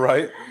stuff,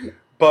 right?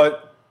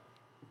 But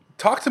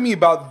talk to me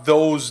about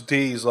those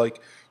days.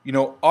 Like,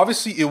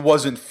 obviously it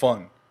wasn't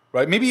fun,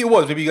 right? Maybe it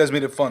was. Maybe you guys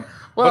made it fun.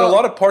 But a Well-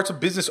 lot of parts of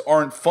business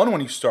aren't fun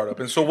when you start up.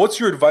 And so what's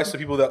your advice to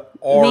people that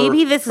are...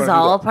 Maybe this trying is to do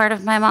all that? part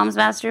of my mom's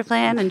master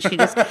plan, and she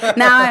just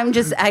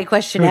I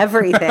question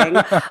everything.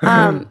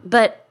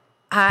 But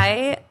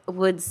I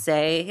would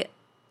say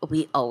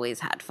we always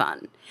had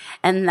fun,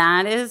 and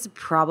that is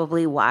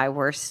probably why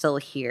we're still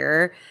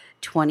here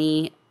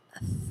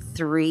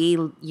 23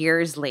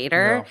 years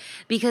later. Yeah.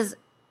 Because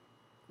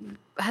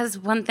has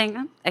one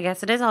thing, I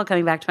guess it is all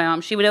coming back to my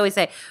mom. She would always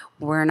say,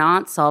 we're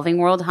not solving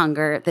world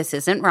hunger. This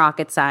isn't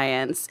rocket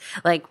science.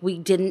 Like, we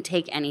didn't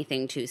take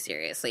anything too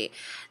seriously.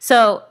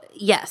 So,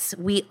 yes,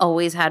 we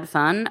always had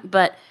fun,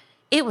 but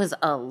it was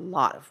a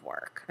lot of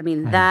work. I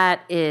mean,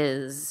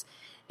 it's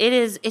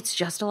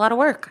just a lot of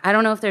work. I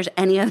don't know if there's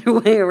any other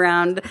way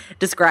around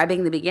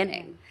describing the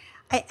beginning.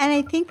 And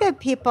I think that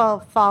people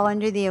fall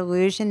under the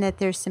illusion that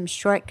there's some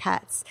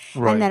shortcuts.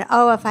 Right. And that,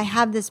 if I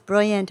have this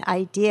brilliant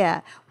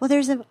idea. Well,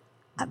 there's a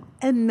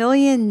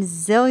million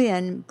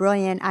zillion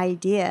brilliant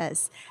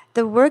ideas.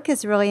 The work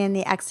is really in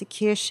the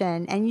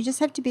execution, and you just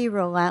have to be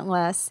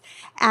relentless.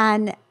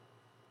 And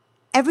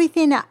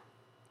everything,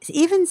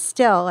 even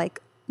still,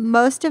 like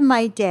most of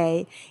my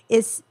day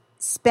is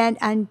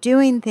spent on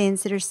doing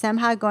things that are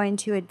somehow going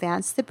to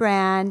advance the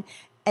brand,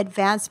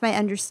 advance my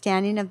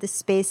understanding of the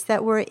space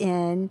that we're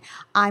in.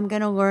 I'm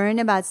going to learn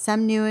about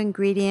some new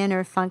ingredient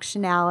or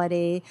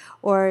functionality,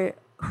 or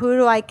who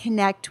do I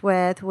connect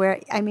with?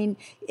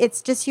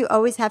 It's just you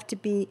always have to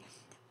be.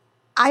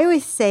 I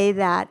always say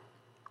that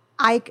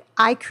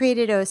I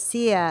created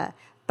OSEA,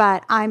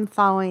 but I'm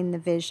following the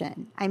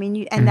vision.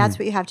 And that's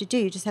what you have to do.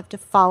 You just have to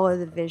follow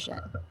the vision.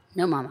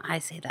 No, Mama, I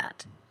say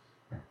that.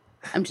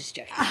 I'm just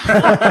joking.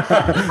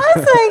 I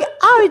was like,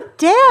 oh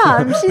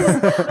damn,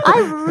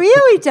 I've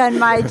really done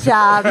my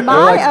job.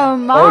 My.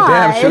 Oh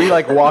damn! Should we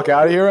like walk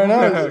out of here right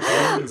now?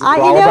 Is the I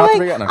ball about to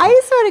begin? No.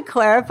 just want to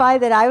clarify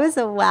that I was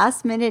a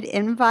last minute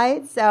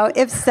invite. So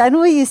if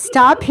suddenly you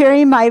stop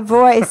hearing my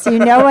voice, you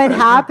know what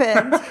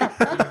happened.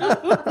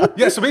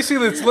 Yeah, so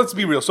basically, let's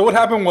be real. So what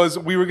happened was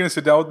we were going to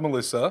sit down with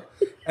Melissa,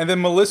 and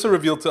then Melissa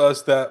revealed to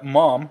us that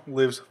Mom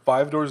lives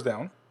 5 doors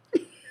down.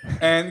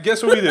 And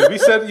guess what we did? We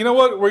said, you know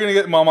what? We're going to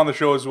get Mom on the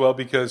show as well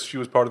because she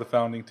was part of the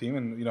founding team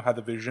and had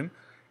the vision.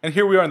 And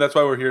here we are, and that's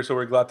why we're here. So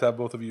we're glad to have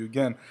both of you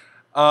again.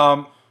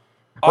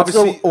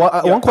 Obviously,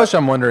 one question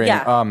I'm wondering,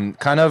 Yeah.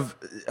 kind of,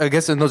 I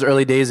guess in those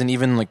early days and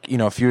even like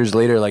a few years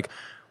later, like,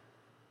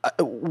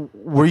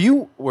 were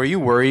you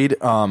worried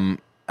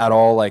at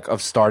all like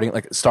of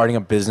starting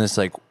a business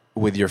like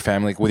with your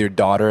family, like with your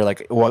daughter,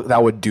 like what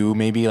that would do,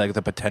 maybe like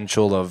the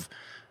potential of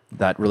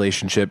that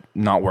relationship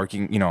not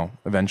working,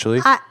 eventually?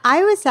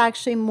 I was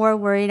actually more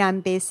worried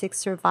on basic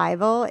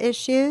survival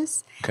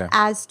issues Okay.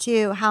 as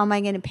to how am I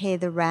going to pay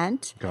the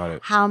rent? Got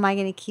it. How am I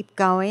going to keep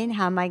going?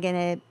 How am I going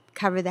to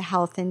cover the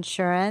health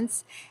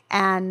insurance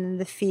and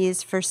the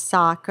fees for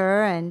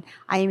soccer. And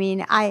I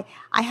mean, I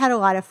had a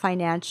lot of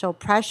financial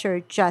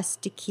pressure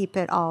just to keep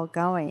it all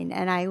going.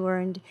 And I've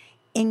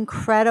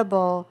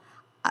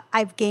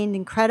gained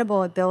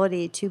incredible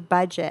ability to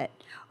budget.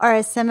 Or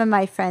as some of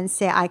my friends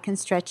say, I can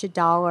stretch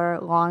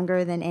 $1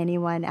 longer than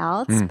anyone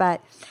else.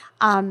 But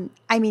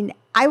I mean,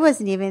 I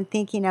wasn't even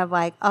thinking of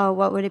like, oh,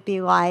 what would it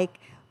be like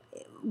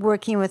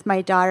working with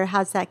my daughter?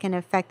 How's that going to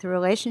affect the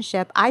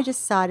relationship? I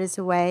just saw it as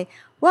a way,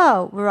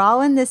 whoa, we're all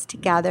in this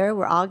together.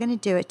 We're all going to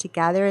do it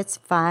together. It's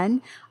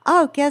fun.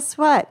 Oh, guess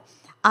what?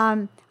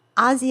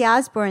 Ozzy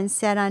Osbourne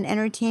said on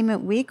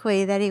Entertainment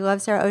Weekly that he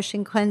loves our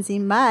ocean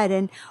cleansing mud,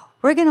 and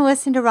we're going to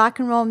listen to rock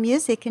and roll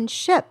music and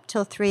ship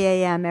till 3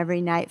 a.m. every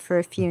night for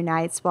a few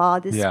nights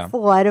while this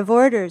flood of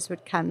orders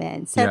would come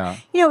in. So,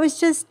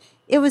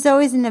 it was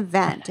always an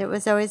event. It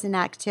was always an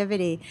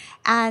activity.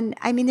 And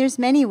I mean, there's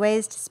many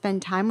ways to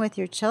spend time with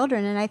your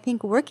children. And I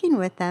think working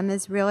with them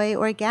is really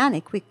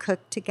organic. We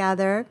cook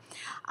together.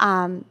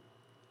 I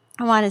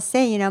want to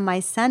say, my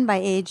son by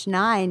age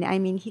 9, I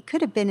mean, he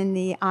could have been in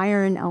the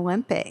Iron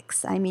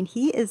Olympics. I mean,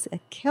 he is a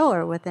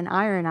killer with an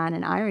iron on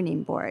an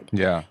ironing board.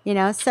 Yeah.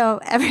 So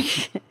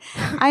everybody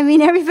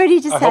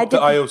just I had hope to.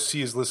 the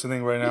IOC is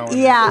listening right now.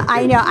 Yeah,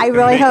 I know. I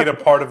really hope. Make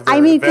it a part of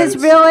their because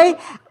events. really,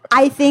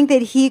 I think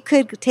that he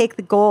could take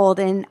the gold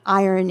in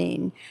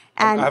ironing.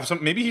 And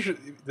maybe he should.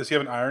 Does he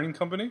have an ironing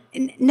company?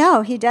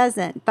 No, he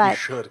doesn't. But he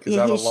should, because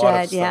I have a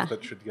lot of stuff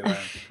that should get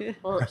ironed.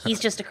 Well, he's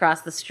just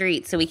across the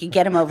street, so we could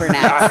get him over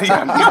now.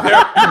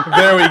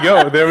 There we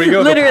go. There we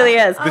go. Literally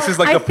is. This is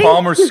like the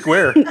Palmer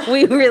Square.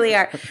 We really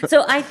are.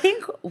 So I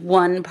think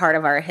one part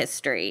of our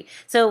history.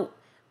 So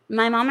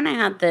my mom and I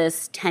had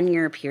this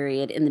 10-year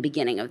period in the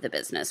beginning of the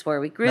business where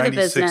we grew the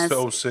business. 96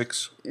 to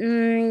 06?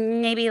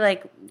 Maybe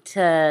like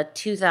to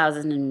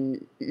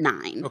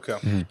 2009.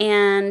 Okay.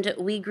 And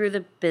we grew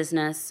the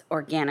business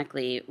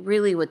organically,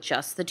 really with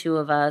just the two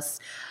of us.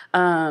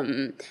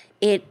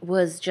 It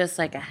was just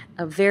like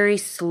a very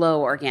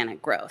slow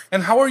organic growth.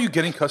 And how are you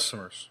getting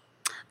customers?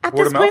 At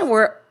Word this of mouth? point,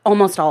 we're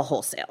almost all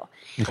wholesale.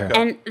 Okay.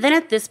 And then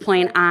at this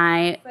point,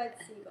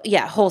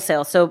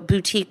 wholesale. So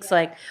boutiques,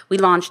 like we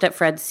launched at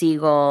Fred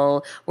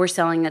Siegel. We're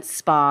selling at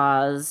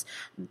spas.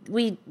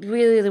 We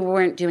really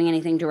weren't doing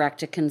anything direct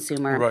to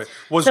consumer. Right.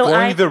 Was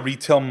going the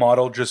retail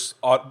model just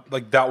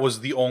like that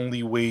was the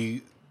only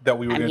way that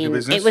we were going to do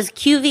business? It was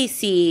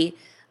QVC,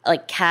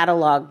 like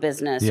catalog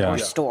business or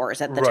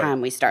stores at the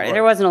time we started. Right.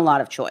 There wasn't a lot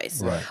of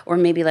choice. Right. Or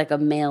maybe like a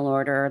mail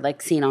order,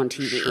 like seen on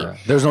TV. Sure.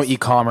 There's no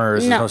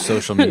e-commerce, there's no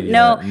social media.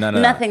 None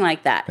of nothing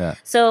like that. Yeah.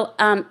 So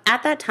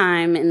at that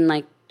time in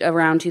like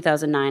around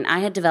 2009, I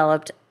had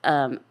developed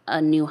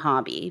a new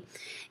hobby,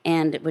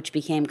 and which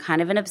became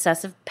kind of an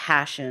obsessive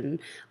passion,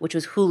 which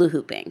was hula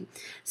hooping.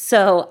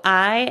 So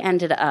I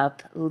ended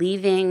up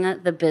leaving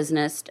the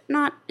business,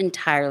 not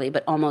entirely,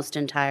 but almost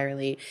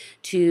entirely,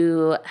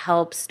 to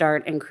help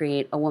start and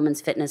create a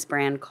women's fitness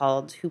brand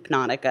called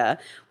Hoopnautica,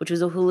 which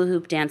was a hula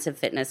hoop dance and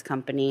fitness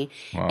company.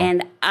 Wow.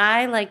 And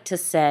I like to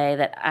say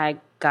that I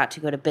got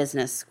to go to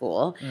business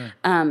school,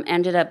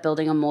 ended up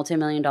building a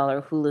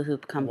multi-million-dollar hula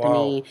hoop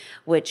company,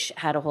 which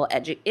had a whole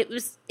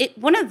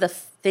one of the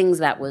things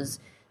that was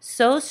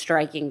so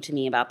striking to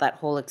me about that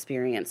whole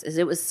experience is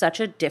it was such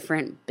a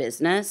different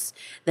business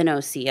than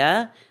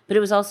OSEA, but it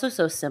was also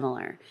so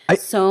similar.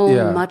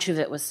 Much of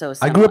it was so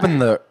similar. I grew up in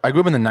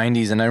the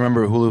 90s, and I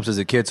remember hula hoops as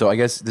a kid. So I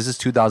guess this is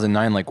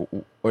 2009. Like,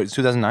 it's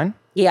 2009.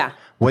 Yeah.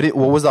 What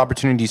was the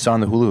opportunity you saw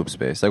in the hula hoop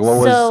space? Like, what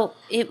was? So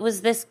it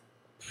was this.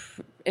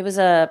 It was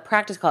a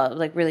practice called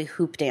like really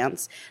hoop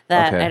dance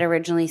that I'd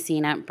originally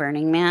seen at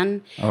Burning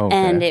Man.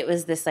 And it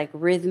was this like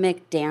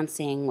rhythmic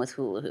dancing with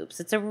hula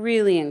hoops. It's a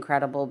really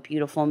incredible,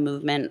 beautiful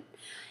movement.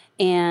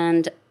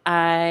 And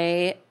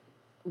I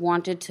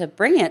wanted to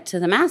bring it to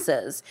the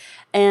masses.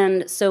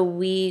 And so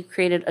we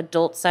created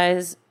adult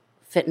size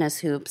fitness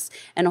hoops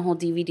and a whole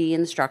DVD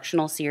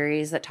instructional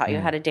series that taught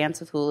you how to dance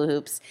with hula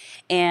hoops.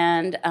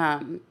 And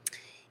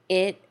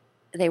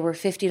they were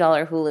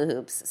 $50 hula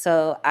hoops.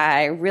 So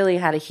I really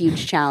had a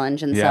huge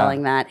challenge in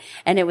selling that.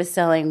 And it was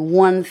selling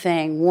one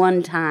thing,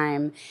 one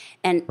time.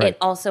 And it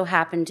also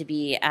happened to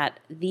be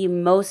at the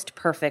most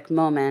perfect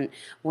moment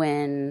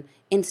when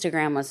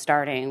Instagram was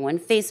starting, when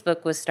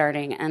Facebook was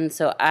starting. And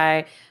so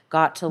I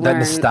got to learn that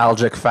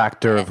nostalgic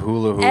factor of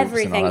hula hoops,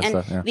 everything, and all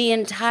that stuff. The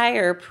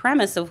entire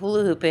premise of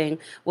hula hooping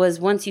was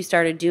once you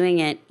started doing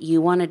it,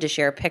 you wanted to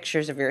share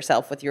pictures of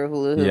yourself with your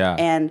hula hoop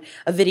and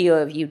a video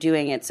of you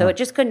doing it. So it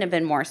just couldn't have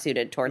been more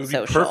suited towards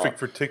social. Perfect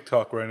for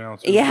TikTok right now.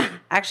 Too. Yeah,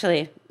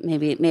 actually,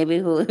 maybe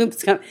hula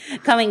hoops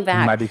coming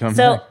back. Might be coming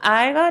back.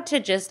 I got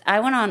to I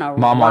went on a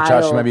Mom, watch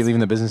out! She might be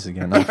leaving the business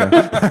again. Okay.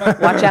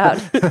 Watch out!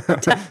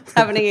 It's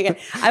happening again.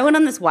 I went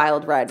on this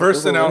wild ride.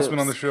 First announcement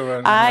on the show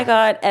right now. I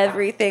got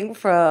everything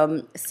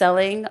from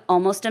selling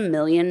almost $1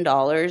 million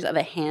of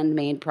a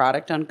handmade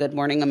product on Good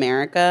Morning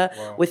America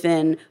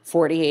within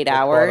 48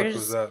 hours. What product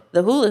was that?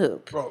 The hula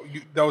hoop. Bro,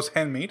 that was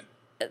handmade?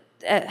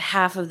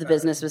 half of the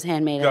business was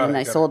handmade, Got and then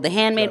I it. sold the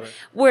handmade. Got it.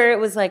 Where it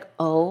was like,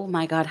 oh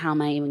my god, how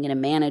am I even going to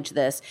manage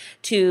this?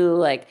 To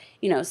like,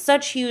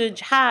 such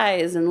huge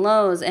highs and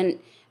lows, and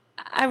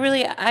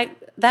I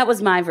that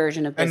was my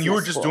version of business And you were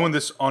just school. doing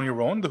this on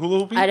your own, the hula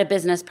hooping? I had a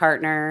business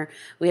partner.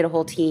 We had a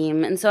whole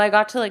team, and so I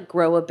got to like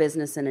grow a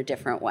business in a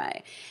different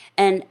way.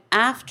 And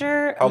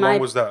after How long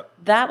was that?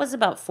 That was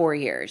about 4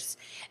 years,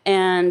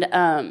 and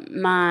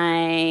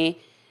my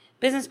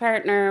business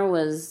partner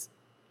was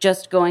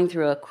just going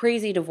through a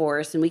crazy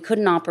divorce, and we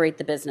couldn't operate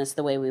the business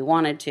the way we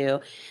wanted to.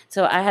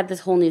 So I had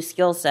this whole new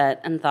skill set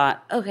and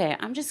thought, okay,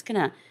 I'm just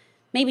gonna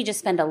maybe just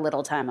spend a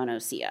little time on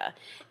OSEA.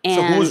 And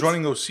So who was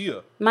running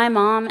OSEA? my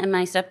mom and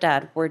my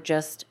stepdad were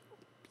just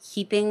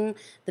keeping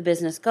the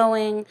business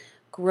going,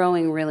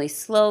 growing really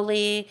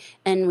slowly,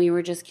 and we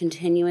were just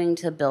continuing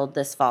to build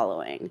this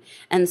following.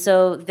 And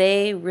so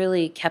they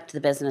really kept the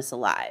business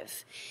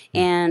alive.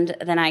 And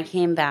then I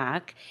came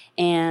back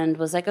and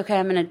was like, okay,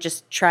 I'm going to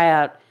just try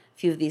out a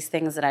few of these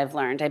things that I've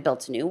learned. I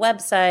built a new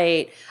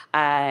website.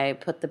 I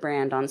put the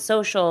brand on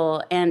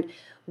social, and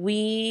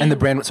the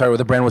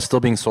brand was still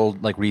being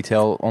sold like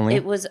retail only.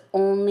 it was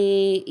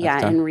only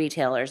in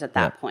retailers at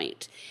that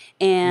point.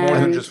 And More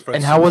than just Fred's.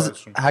 And how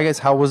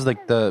was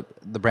like the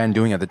brand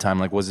doing at the time?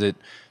 Like, was it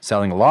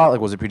selling a lot?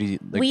 Like, was it pretty?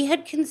 Like, we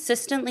had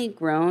consistently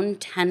grown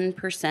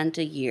 10%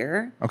 a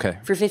year. Okay.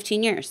 For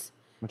 15 years.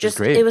 Which is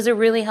great. It was a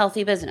really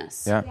healthy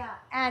business. Yeah. Yeah,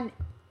 and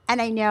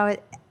I know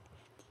it.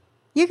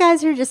 You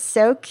guys are just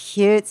so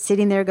cute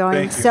sitting there going.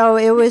 Thank you. So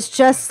it was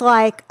just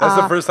like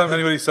That's the first time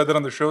anybody said that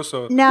on the show.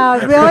 So no, I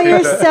really, appreciate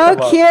you're that so a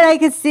lot. cute. I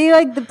could see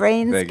like the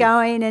brains Thank you.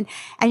 going,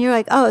 and you're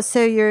like, oh,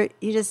 so you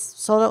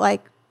just sold it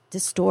like to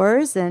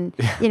stores and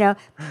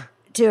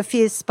to a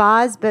few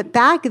spas. But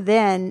back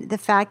then, the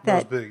fact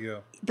That that, was big,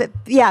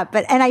 yeah.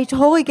 but and I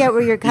totally get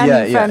where you're coming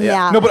Yeah, from yeah.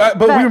 now. No, but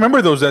we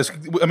remember those days.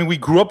 I mean, we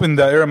grew up in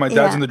that era. My dad's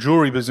Yeah. in the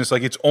jewelry business.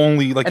 Like, it's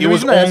only like And it the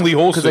was reason I ask- only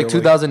wholesale. like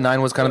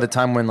 2009 was kind of the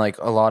time when like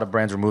a lot of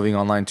brands were moving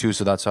online too.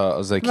 So that's how I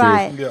was like,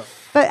 Right. Yeah.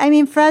 But I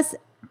mean, for us,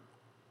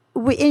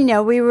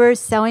 we were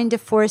selling to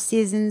Four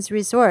Seasons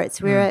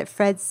resorts. We were at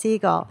Fred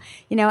Siegel,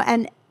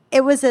 and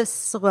it was a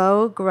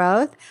slow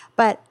growth,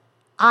 but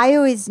I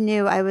always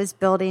knew I was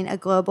building a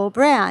global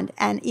brand.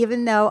 And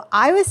even though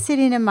I was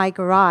sitting in my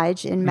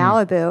garage in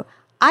Malibu,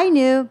 I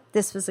knew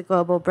this was a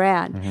global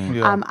brand.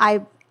 Yeah.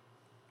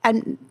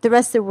 And the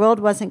rest of the world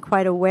wasn't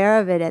quite aware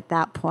of it at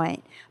that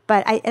point.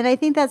 But I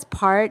think that's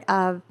part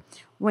of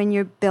when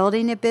you're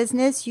building a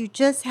business, you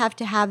just have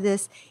to have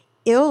this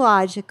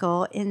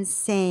illogical,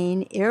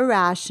 insane,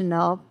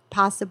 irrational,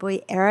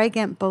 possibly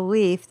arrogant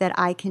belief that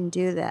I can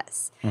do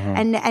this.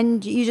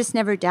 And you just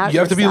never doubt You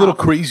have to be a little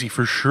yourself. crazy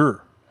for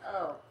sure.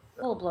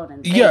 Full blown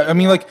insane. Yeah, I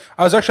mean, like,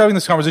 I was actually having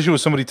this conversation with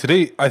somebody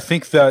today. I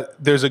think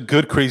that there's a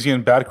good crazy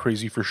and bad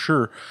crazy for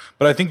sure.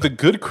 But I think the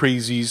good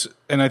crazies,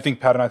 and I think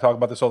Pat and I talk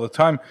about this all the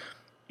time,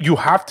 you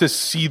have to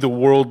see the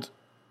world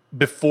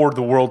before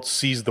the world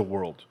sees the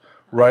world,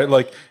 right?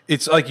 Like,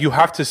 it's like you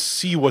have to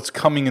see what's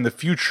coming in the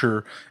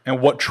future and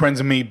what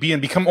trends may be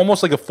and become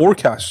almost like a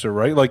forecaster,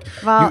 right? Like,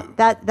 Well,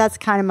 that's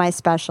kind of my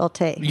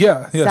specialty.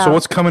 yeah. So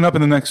what's coming up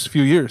in the next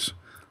few years?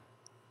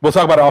 We'll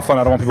talk about it offline.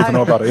 I don't want people to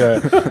know about it.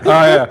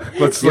 Yeah.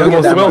 We'll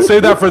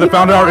save that for the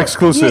Founder Hour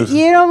exclusives.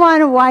 You don't want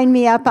to wind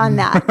me up on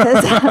that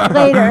 'cause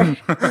later.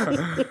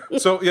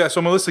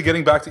 So Melissa,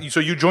 getting back to you.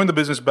 So you joined the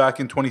business back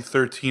in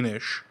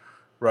 2013-ish,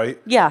 right?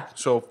 Yeah.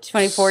 So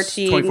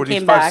 2014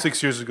 came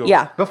 5-6 years ago.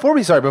 Yeah. Before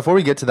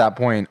we get to that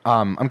point,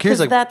 I'm curious. Because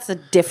Like, that's a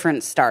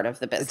different start of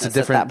the business. it's a at that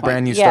different point.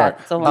 brand new Yeah, start.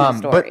 it's a whole new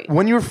story. But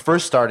when you were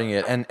first starting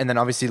it, and then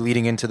obviously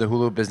leading into the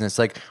Hulu business,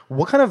 like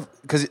what kind of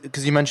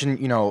because you mentioned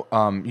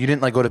you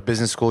didn't like go to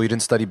business school, you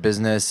didn't study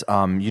business,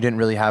 you didn't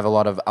really have a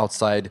lot of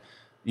outside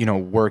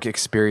work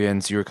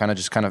experience. You were kind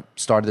of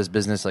started this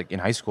business like in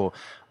high school.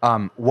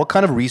 What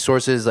kind of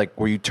resources like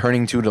were you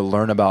turning to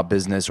learn about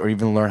business or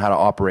even learn how to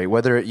operate?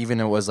 Whether even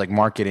it was like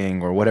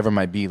marketing or whatever it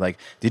might be. Like,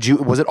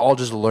 was it all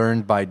just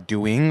learned by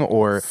doing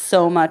or?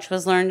 So much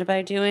was learned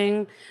by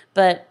doing,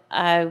 but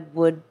I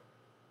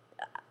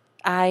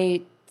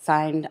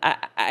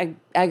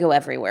go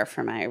everywhere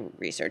for my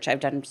research. I've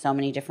done so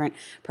many different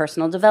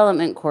personal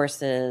development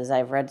courses.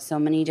 I've read so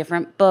many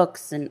different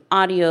books and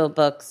audio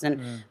books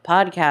and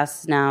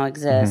podcasts now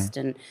exist.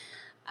 And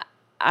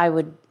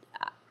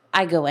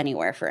I go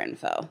anywhere for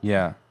info.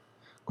 Yeah.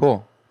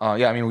 Cool.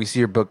 Yeah, I mean, we see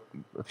your book,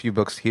 a few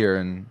books here,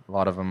 and a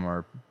lot of them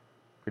are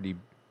pretty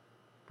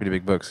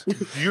big books.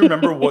 Do you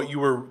remember what you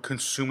were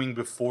consuming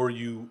before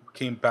you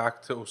came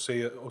back to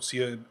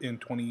OSEA in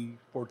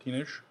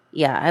 2014-ish?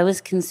 Yeah, I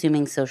was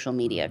consuming social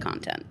media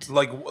content.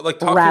 Like talk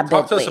to us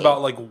Rapidly.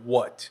 about like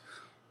what?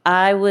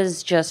 I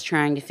was just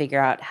trying to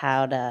figure out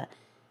how to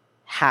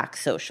hack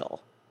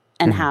social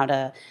and how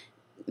to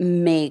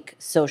make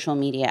social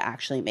media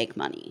actually make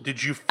money.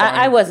 Did you find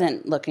I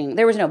wasn't looking.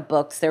 There was no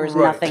books. There was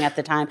Right. nothing at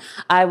the time.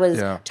 I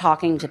was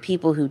talking to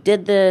people who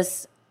did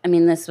this. I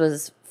mean, this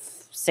was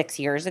 5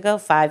 years ago.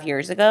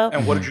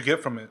 And what did you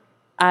get from it?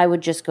 I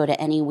would just go to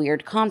any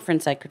weird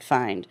conference I could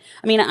find.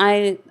 I mean,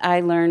 I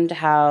learned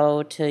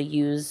how to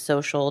use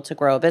social to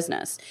grow a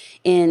business.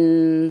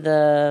 In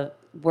the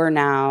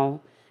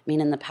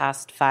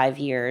past 5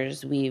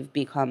 years, we've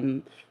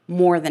become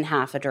more than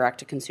half a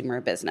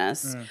direct-to-consumer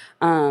business.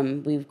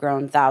 We've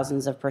grown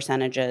thousands of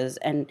percentages,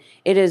 and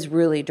it is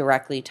really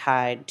directly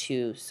tied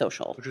to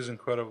social. Which is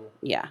incredible.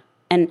 Yeah.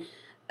 And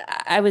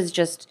I would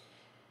just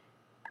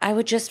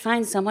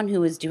find someone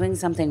who was doing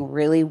something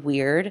really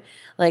weird.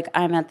 Like,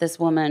 I met this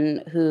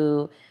woman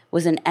who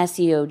was an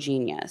SEO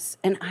genius,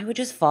 and I would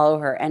just follow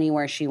her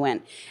anywhere she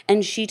went.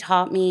 And she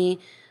taught me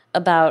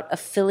about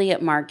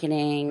affiliate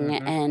marketing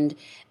and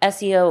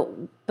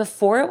SEO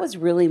before it was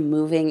really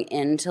moving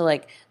into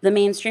like the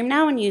mainstream.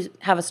 Now when you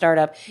have a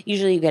startup,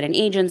 usually you get an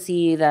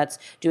agency that's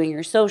doing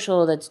your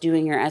social, that's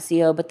doing your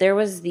SEO, but there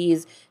was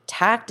these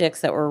tactics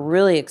that were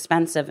really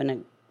expensive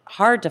and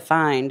hard to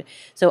find.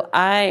 So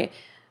I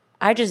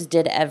just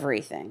did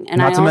everything. And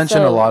Not to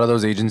mention a lot of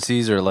those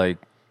agencies are like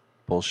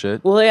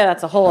bullshit. Well, yeah,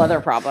 that's a whole other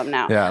problem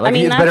now. Yeah, like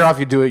it's better off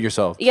you do it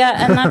yourself.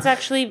 Yeah, and that's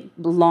actually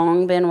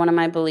long been one of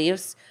my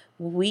beliefs.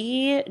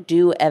 We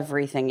do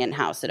everything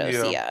in-house at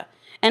OSEA. Yeah.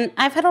 And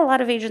I've had a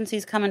lot of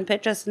agencies come and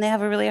pitch us, and they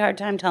have a really hard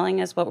time telling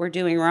us what we're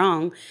doing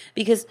wrong,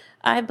 because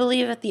I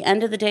believe at the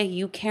end of the day,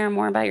 you care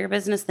more about your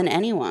business than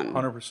anyone.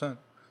 100%.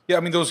 Yeah, I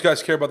mean, those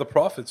guys care about the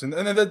profits, and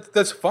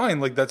that's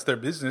fine. Like, that's their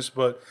business,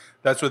 but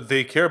that's what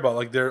they care about.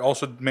 Like, they're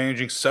also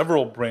managing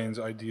several brands,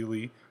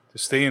 ideally, to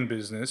stay in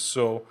business,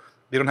 so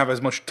they don't have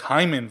as much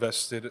time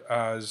invested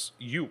as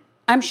you.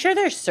 I'm sure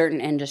there's certain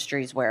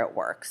industries where it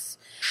works.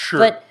 Sure.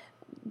 But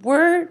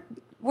we're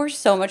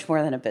so much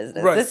more than a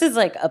business. Right. This is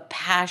like a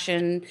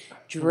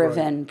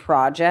passion-driven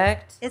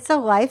project. It's a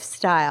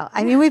lifestyle.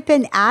 I mean, we've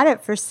been at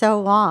it for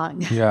so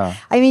long. Yeah.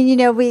 I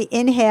mean, we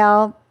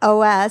inhale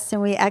OS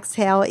and we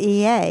exhale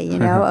EA,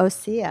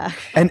 OSEA.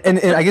 And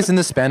I guess in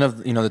the span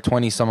of, the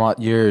 20 some odd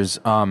years,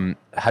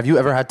 have you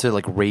ever had to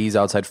like raise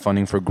outside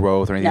funding for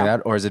growth or anything like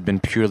that? Or has it been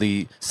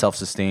purely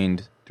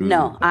self-sustained?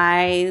 No,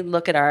 I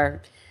look at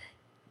our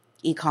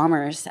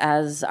e-commerce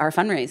as our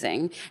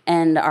fundraising,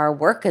 and our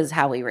work is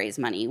how we raise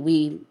money.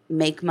 We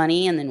make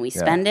money and then we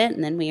spend it,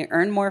 and then we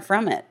earn more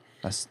from it.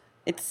 That's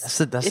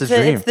the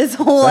dream. It's this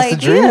whole that's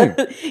idea.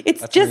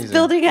 It's that's just amazing.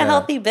 building a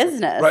healthy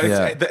business. Right,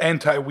 it's the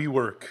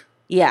anti-WeWork.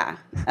 Yeah,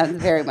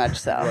 very much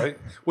so. Right,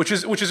 which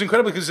is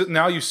incredible, because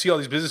now you see all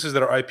these businesses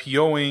that are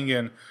IPOing,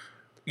 and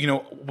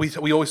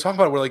we always talk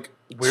about it. We're like,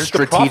 where's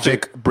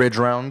strategic the profit? bridge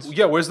rounds?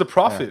 Yeah, where's the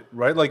profit?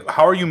 Right, like,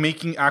 how are you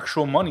making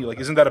actual money? Like,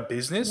 isn't that a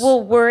business?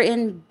 Well, we're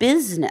in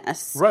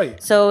business,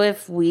 right? So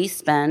if we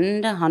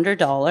spend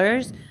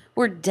 $100,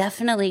 we're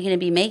definitely going to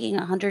be making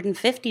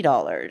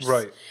 $150,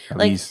 right?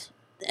 Like,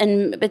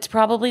 and it's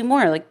probably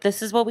more. Like,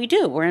 this is what we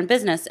do. We're in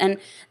business, and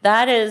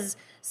that is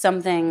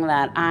something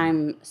that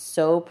I'm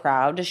so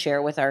proud to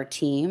share with our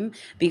team,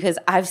 because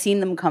I've seen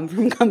them come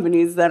from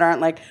companies that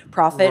aren't like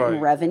profit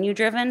and revenue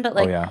driven, but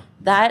like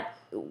that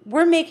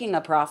we're making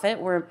a profit.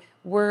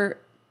 We're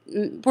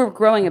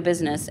growing a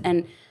business,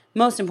 and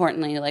most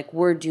importantly, like,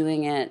 we're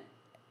doing it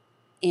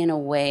in a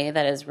way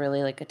that is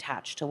really like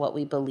attached to what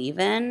we believe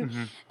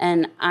in.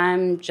 And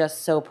I'm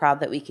just so proud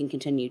that we can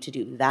continue to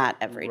do that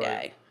every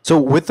day. So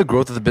with the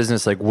growth of the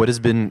business, like what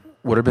have been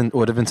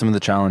some of the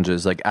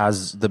challenges? Like,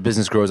 as the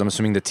business grows, I'm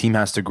assuming the team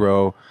has to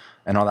grow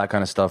and all that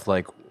kind of stuff.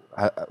 Like,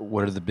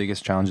 what are the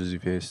biggest challenges you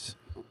faced?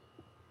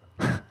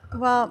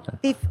 Well,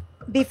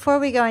 before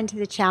we go into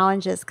the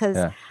challenges,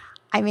 because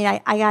I mean,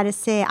 I got to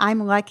say,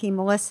 I'm lucky.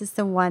 Melissa's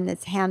the one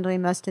that's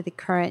handling most of the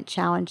current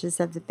challenges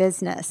of the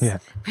business,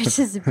 which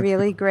is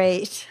really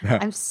great. Yeah.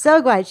 I'm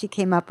so glad she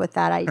came up with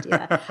that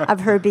idea of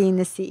her being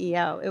the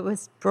CEO. It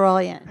was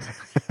brilliant.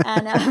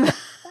 And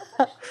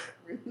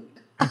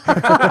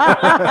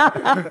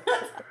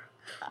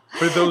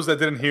for those that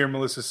didn't hear,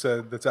 Melissa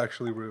said that's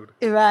actually rude.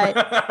 Right.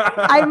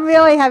 I'm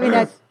really having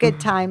a good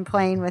time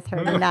playing with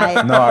her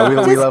tonight. No,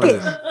 we love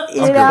it.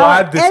 I'm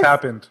glad this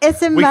happened. We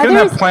couldn't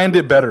have planned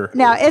it better.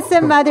 No, it's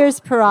a mother's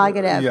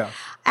prerogative. Yeah.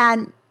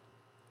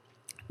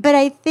 But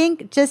I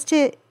think, just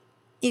to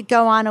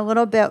go on a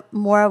little bit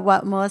more of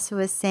what Melissa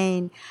was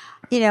saying,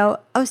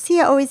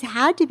 OSEA always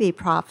had to be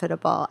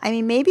profitable. I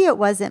mean, maybe it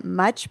wasn't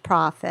much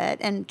profit.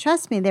 And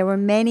trust me, there were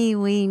many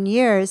lean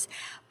years,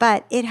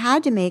 but it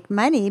had to make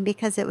money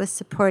because it was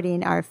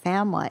supporting our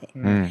family.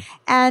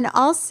 And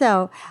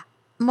also,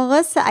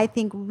 Melissa, I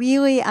think,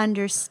 really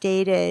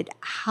understated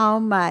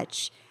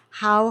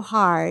how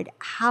hard,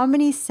 how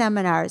many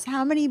seminars,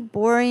 how many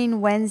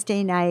boring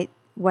Wednesday night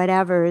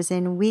whatevers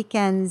and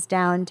weekends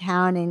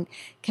downtown and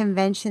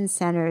convention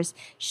centers.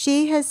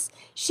 She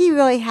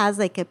really has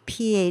like a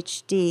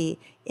PhD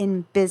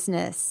in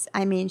business.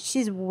 I mean,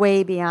 she's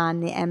way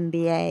beyond the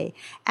MBA,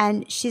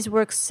 and she's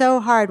worked so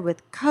hard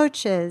with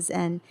coaches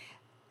and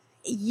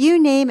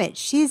you name it.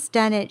 She's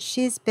done it.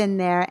 She's been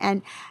there.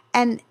 And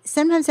And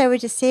sometimes I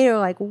would just say to her,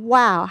 like,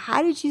 wow,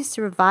 how did you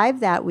survive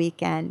that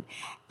weekend?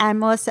 And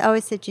Melissa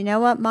always said, you know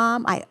what,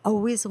 Mom? I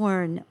always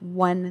learn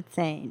one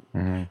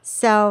thing.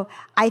 So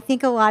I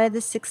think a lot of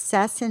the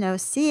success in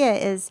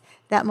OSEA is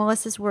that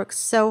Melissa's worked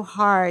so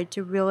hard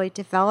to really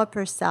develop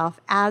herself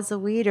as a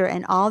leader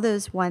in all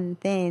those one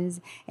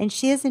things. And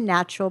she is a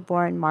natural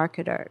born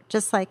marketer,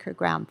 just like her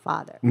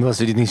grandfather.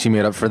 Melissa, do you think she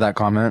made up for that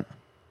comment?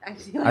 I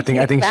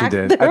think she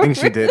did. I think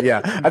she did.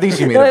 Yeah, I think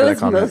she made up for that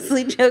comment. I was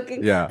mostly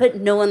joking. Yeah.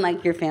 But no one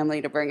liked your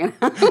family to bring it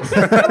up.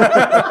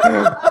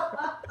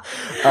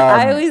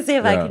 I always say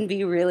if I can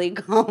be really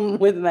calm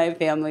with my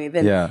family,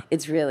 then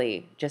it's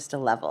really just a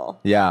level.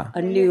 Yeah.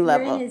 A new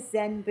level. You're in a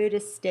Zen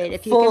Buddhist state.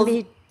 If you can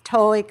be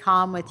totally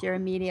calm with your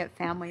immediate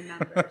family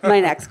members. My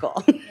next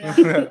goal.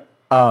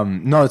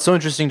 No, it's so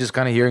interesting just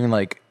kind of hearing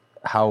like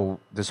how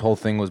this whole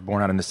thing was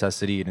born out of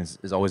necessity and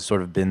has always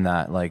sort of been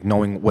that, like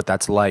knowing what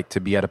that's like to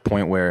be at a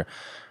point where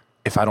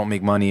if I don't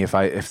make money,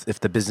 if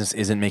the business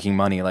isn't making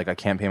money, like I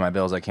can't pay my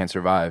bills, I can't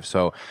survive.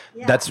 So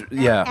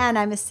And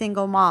I'm a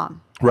single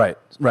mom. Right.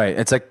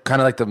 It's like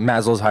kind of like the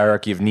Maslow's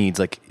hierarchy of needs.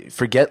 Like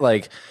forget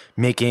like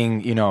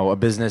making, a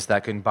business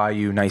that can buy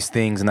you nice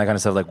things and that kind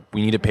of stuff. Like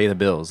we need to pay the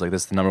bills. Like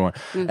that's the number one.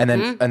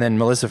 And then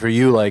Melissa, for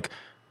you, like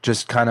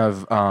just kind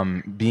of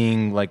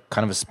being like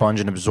kind of a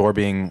sponge and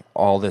absorbing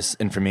all this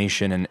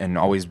information and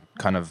always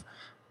kind of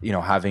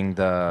having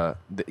the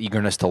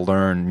eagerness to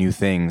learn new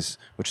things,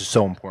 which is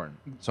so important.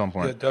 So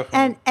important. Yeah,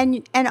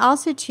 definitely. And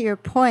also to your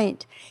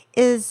point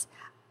is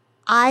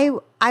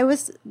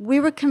we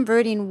were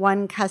converting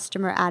one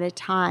customer at a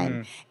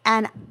time.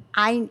 And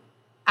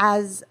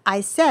as I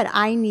said,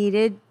 I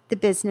needed the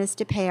business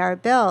to pay our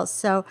bills.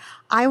 So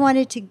I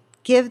wanted to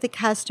give the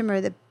customer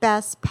the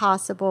best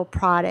possible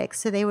product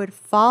so they would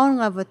fall in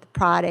love with the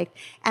product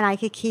and I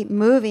could keep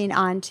moving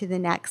on to the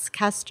next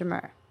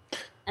customer.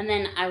 And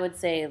then I would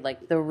say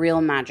like the real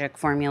magic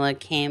formula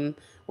came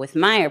with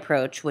my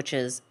approach, which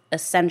is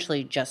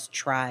essentially just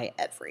try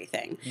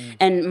everything.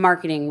 And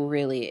marketing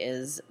really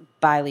is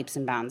by leaps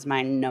and bounds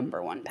my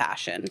number one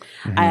passion.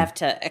 I have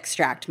to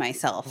extract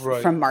myself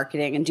from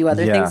marketing and do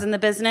other things in the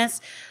business,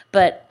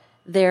 but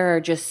there are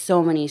just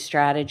so many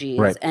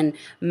strategies. And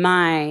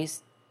my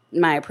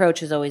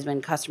approach has always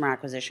been customer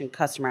acquisition.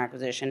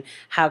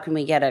 How can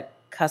we get a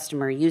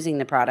customer using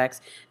the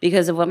products?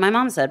 Because of what my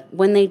mom said,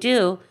 when they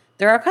do,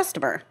 they're our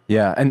customer.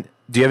 Yeah. And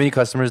do you have any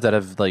customers that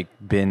have like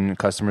been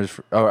customers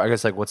or I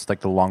guess like what's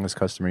like the longest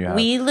customer you have?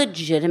 We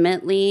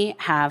legitimately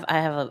have, I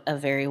have a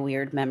very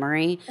weird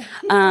memory.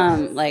 We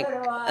oddly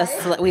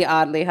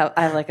have,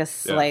 I have like a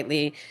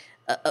slightly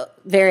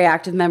very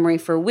active memory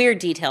for weird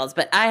details,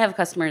 but I have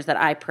customers that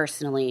I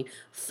personally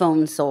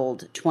phone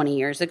sold 20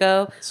 years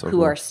ago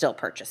who are still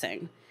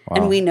purchasing. Wow.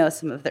 And we know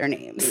some of their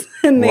names.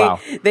 And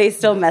they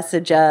still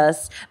message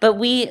us.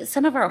 But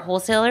some of our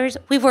wholesalers,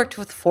 we've worked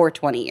with for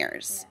 20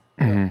 years.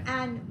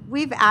 And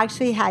we've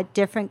actually had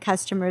different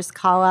customers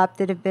call up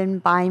that have been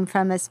buying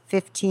from us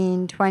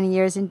 15, 20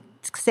 years and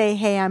say,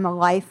 hey, I'm a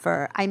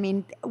lifer. I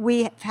mean,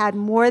 we've had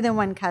more than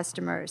one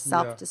customer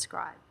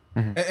self-describe.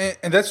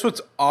 And that's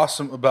what's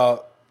awesome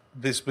about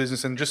this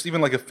business and just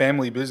even like a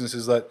family business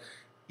is that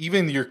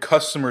even your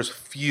customers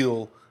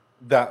feel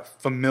that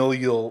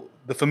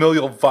the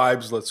familial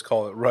vibes, let's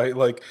call it, right?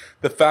 Like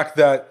the fact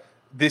that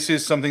this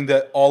is something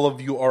that all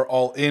of you are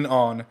all in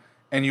on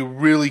and you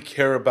really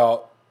care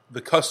about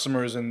the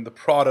customers and the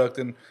product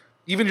and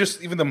even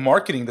the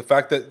marketing, the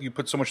fact that you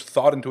put so much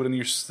thought into it and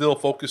you're still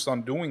focused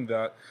on doing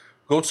that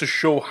goes to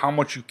show how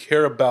much you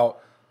care about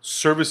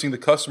servicing the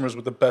customers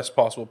with the best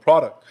possible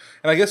product.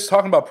 And I guess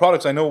talking about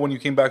products, I know when you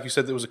came back, you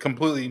said it was a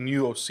completely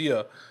new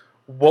OSEA.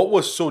 What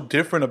was so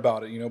different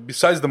about it?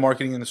 Besides the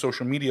marketing and the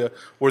social media,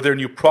 were there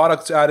new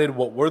products added?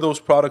 What were those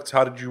products?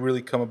 How did you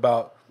really come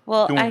about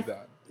doing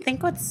that? I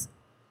think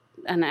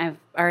and I've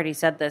already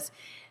said this,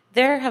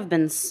 there have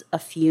been a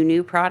few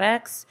new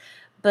products,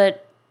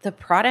 but the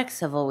products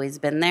have always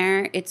been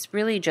there. It's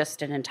really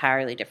just an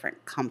entirely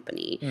different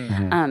company.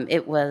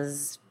 It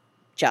was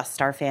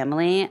just our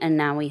family, and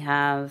now we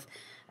have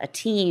a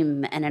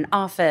team and an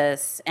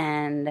office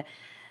and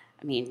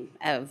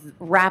a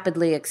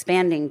rapidly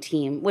expanding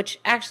team, which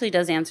actually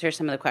does answer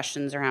some of the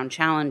questions around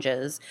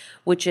challenges,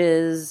 which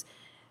is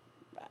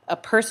a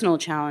personal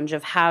challenge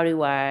of how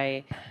do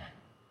I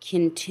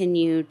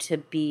continue to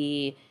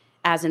be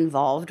as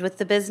involved with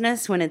the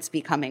business when it's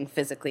becoming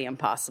physically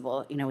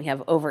impossible. We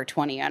have over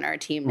 20 on our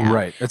team now.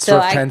 Right. It's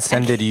sort of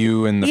transcended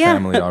you and the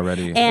family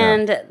already.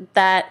 And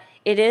that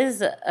it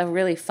is a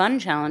really fun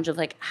challenge of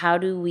like, how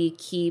do we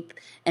keep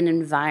an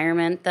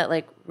environment that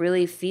like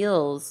really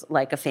feels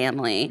like a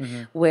family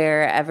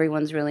where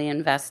everyone's really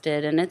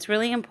invested. And it's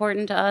really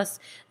important to us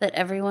that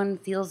everyone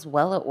feels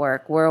well at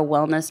work. We're a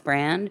wellness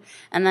brand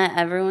and that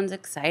everyone's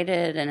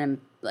excited and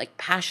like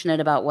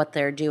passionate about what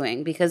they're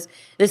doing because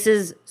this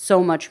is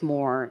so much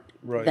more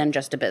than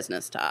just a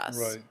business to us.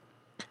 Right.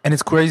 And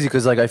it's crazy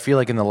because like I feel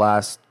like in the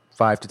last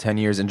 5 to 10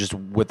 years, and just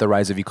with the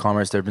rise of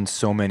e-commerce, there have been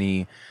so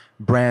many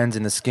brands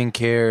in the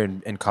skincare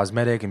and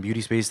cosmetic and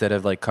beauty space that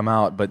have like come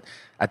out. But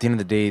at the end of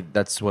the day,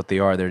 that's what they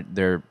are.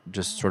 They're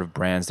just sort of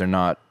brands. They're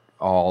not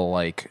all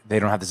like, they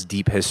don't have this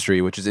deep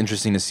history, which is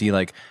interesting to see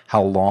like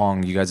how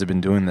long you guys have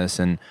been doing this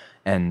and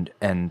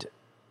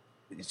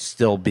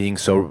still being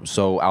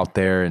so out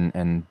there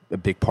and a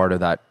big part of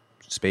that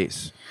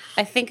space.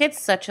 I think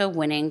it's such a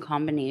winning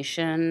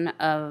combination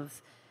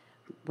of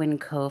when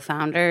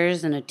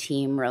co-founders and a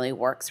team really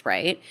works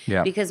right.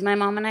 Yeah. Because my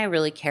mom and I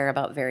really care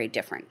about very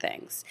different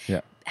things.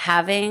 Yeah.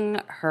 Having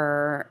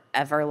her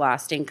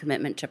everlasting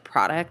commitment to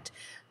product,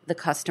 the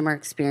customer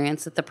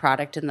experience of the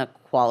product and the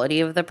quality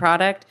of the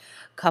product,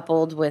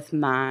 coupled with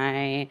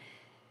my,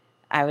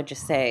 I would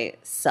just say,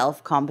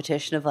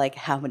 self-competition of like,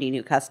 how many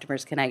new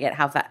customers can I get?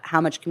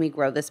 How much can we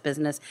grow this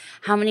business?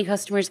 How many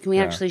customers can we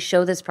actually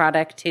show this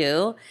product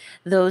to?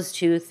 Those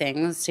two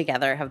things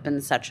together have been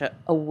such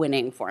a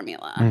winning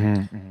formula.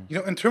 You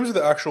know, in terms of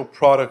the actual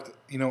product,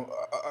 you know,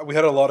 we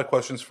had a lot of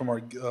questions from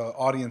our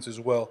audience as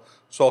well.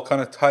 So I'll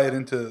kind of tie it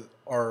into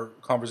our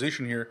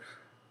conversation here.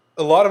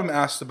 A lot of them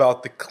asked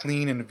about the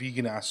clean and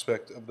vegan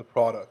aspect of the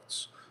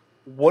products.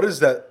 What does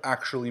that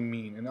actually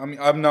mean? And I mean,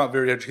 I'm not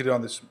very educated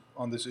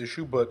on this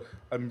issue, but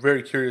I'm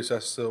very curious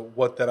as to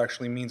what that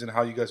actually means and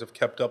how you guys have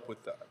kept up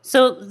with that.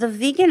 So the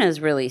vegan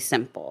is really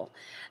simple.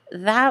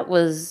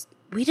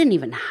 We didn't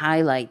even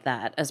highlight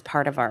that as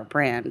part of our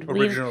brand.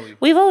 Originally.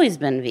 We've always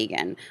been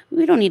vegan.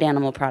 We don't need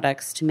animal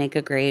products to make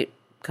a great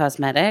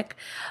cosmetic,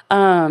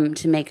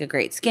 to make a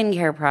great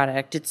skincare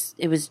product.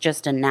 It was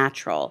just a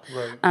natural.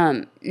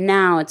 Right.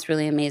 Now it's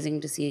really amazing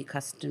to see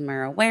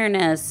customer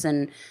awareness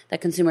and that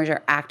consumers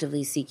are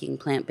actively seeking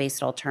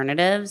plant-based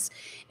alternatives.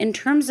 In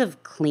terms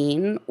of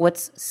clean, Or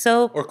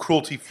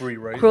cruelty-free,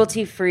 right?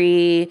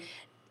 Cruelty-free,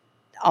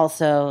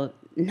 also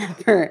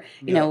never,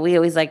 you know, we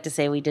always like to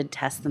say we did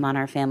test them on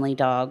our family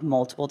dog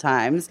multiple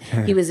times.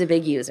 He was a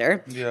big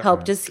user,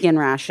 helped his skin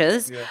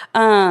rashes.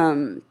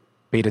 Yeah.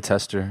 Beta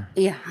tester.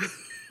 Yeah.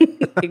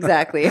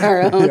 Exactly.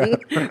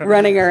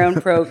 Running our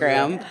own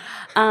program.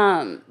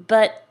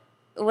 But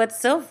what's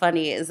so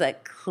funny is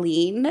that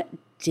clean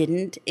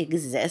didn't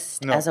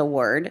exist as a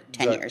word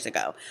 10 years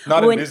ago.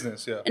 Not in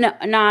business, yeah. No,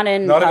 not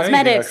in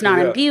cosmetics, not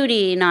in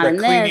beauty, not in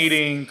clean this.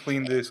 eating,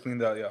 clean this, clean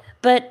that, yeah.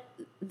 But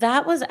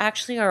that was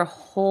actually our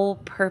whole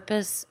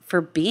purpose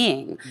for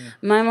being.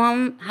 My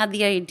mom had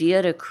the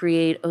idea to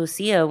create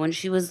OSEA when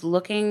she was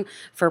looking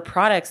for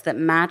products that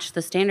matched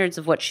the standards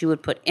of what she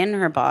would put in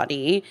her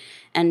body,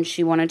 and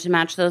she wanted to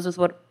match those with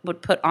what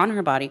would put on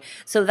her body.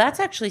 So that's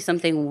actually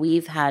something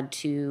we've had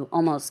to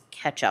almost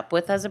catch up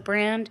with as a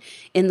brand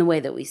in the way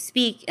that we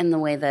speak, in the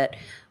way that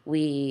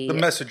we the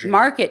messaging.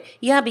 Market.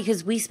 Yeah,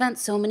 because we spent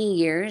so many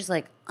years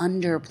like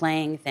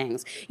underplaying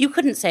things. You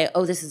couldn't say,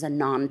 oh, this is a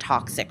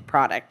non-toxic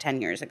product 10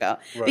 years ago.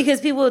 Right.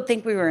 Because people would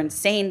think we were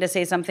insane to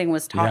say something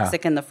was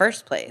toxic in the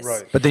first place.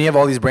 Right. But then you have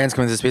all these brands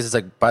coming into space. It's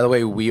like, by the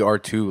way, we are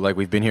too. Like,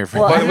 we've been here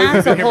for... Well, and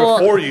that's we've been here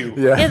before you.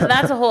 Yeah,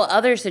 that's a whole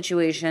other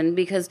situation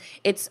because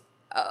it's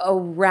a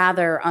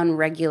rather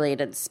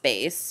unregulated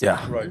space.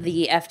 Yeah. Right.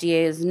 The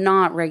FDA is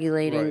not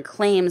regulating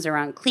claims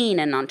around clean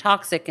and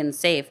non-toxic and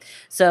safe.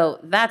 So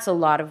that's a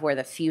lot of where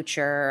the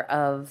future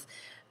of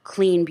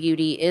clean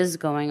beauty is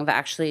going, of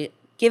actually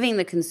giving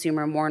the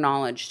consumer more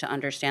knowledge to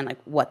understand like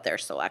what they're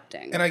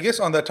selecting. And I guess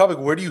on that topic,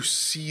 where do you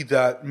see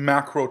that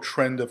macro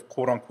trend of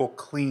quote unquote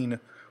clean?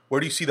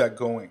 Where do you see that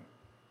going?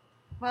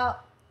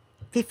 Well,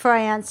 before I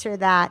answer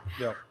that,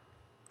 Yeah.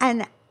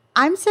 and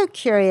I'm so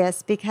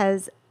curious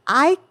because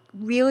I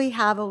really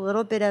have a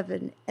little bit of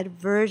an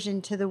aversion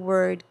to the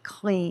word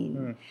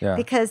clean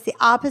because the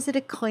opposite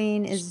of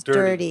clean is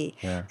dirty.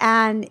 Yeah.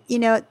 And, you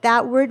know,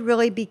 that word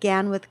really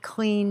began with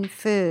clean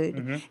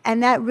food.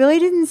 And that really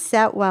didn't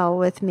set well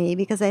with me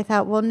because I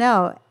thought, well,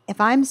 no,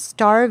 if I'm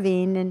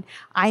starving and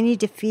I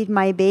need to feed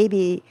my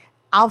baby,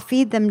 I'll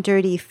feed them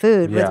dirty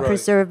food with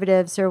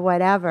preservatives or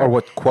whatever. Or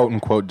what quote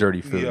unquote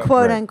dirty food. Yeah.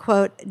 Quote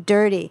unquote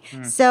dirty.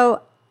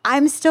 So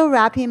I'm still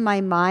wrapping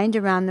my mind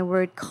around the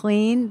word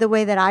clean. The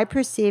way that I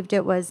perceived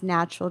it was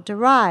natural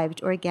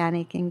derived,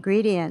 organic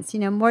ingredients, you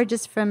know, more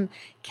just from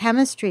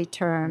chemistry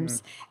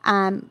terms,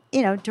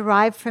 you know,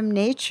 derived from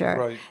nature.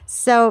 Right.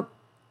 So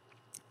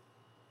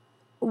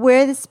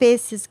where the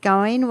space is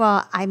going,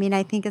 well, I mean,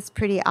 I think it's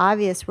pretty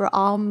obvious. We're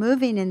all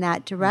moving in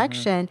that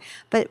direction.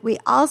 But we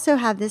also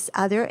have this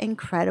other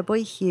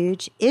incredibly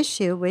huge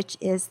issue, which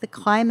is the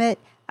climate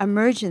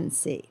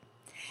emergency.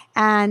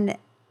 And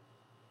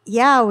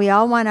yeah, we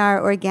all want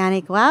our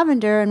organic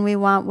lavender and we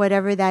want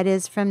whatever that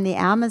is from the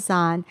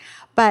Amazon.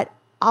 But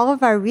all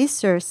of our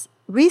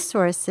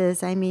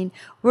resources, I mean,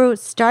 we're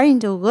starting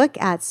to look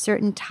at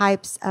certain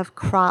types of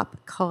crop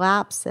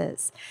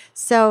collapses.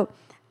 So,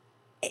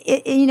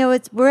 you know,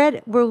 we're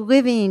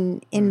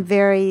living in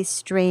very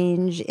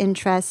strange,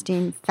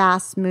 interesting,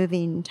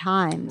 fast-moving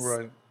times.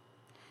 Right.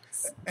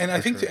 And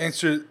I think to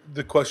answer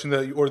the question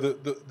that, or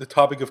the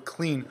topic of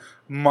clean,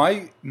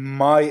 my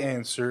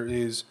answer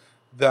is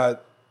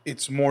that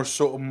it's more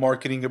so a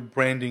marketing, a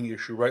branding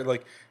issue, right?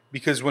 Like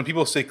because when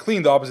people say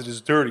clean, the opposite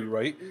is dirty,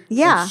 right?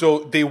 Yeah. And so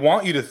they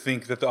want you to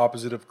think that the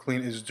opposite of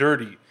clean is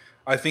dirty.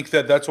 I think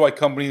that that's why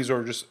companies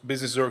or just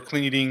businesses or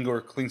clean eating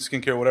or clean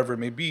skincare, whatever it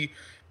may be,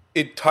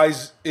 it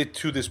ties it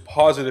to this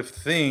positive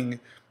thing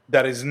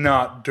that is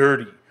not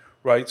dirty,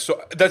 right?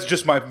 So that's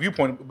just my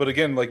viewpoint. But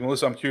again, like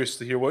Melissa, I'm curious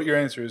to hear what your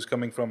answer is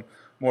coming from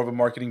more of a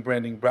marketing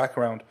branding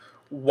background.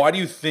 Why do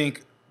you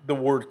think the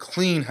word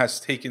clean has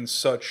taken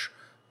such,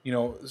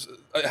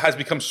 has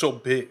become so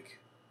big?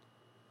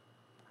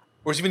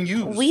 Or is even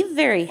used? We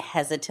very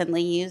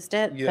hesitantly used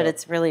it, Yeah. but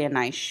it's really a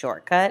nice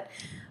shortcut.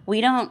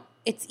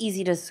 It's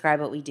easy to describe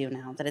what we do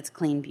now, that it's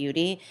clean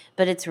beauty,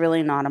 but it's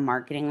really not a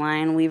marketing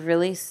line. We've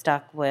really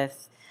stuck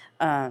with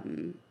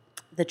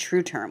the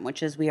true term,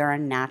 which is we are a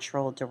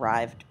natural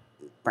derived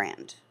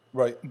brand.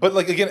 Right. But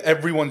like, again,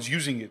 everyone's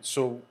using it.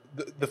 So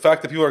the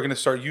fact that people are going to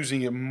start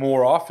using it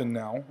more often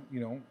now,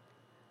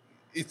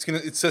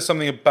 it says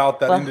something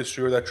about that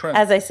industry or that trend.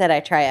 As I said, I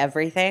try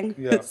everything.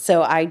 Yeah.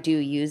 So I do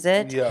use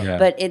it. Yeah.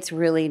 But it's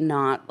really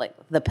not like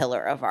the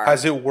pillar of our...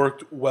 Has it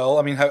worked well?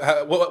 I mean,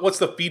 what's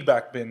the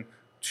feedback been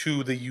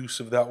to the use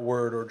of that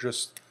word, or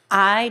just...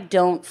 I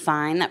don't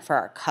find that for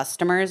our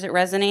customers it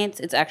resonates.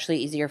 It's actually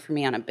easier for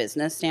me on a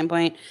business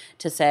standpoint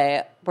to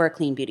say we're a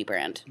clean beauty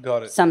brand.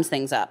 Got it. Sums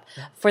things up.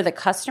 For the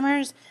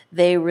customers,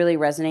 they really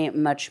resonate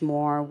much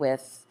more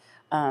with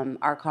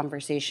our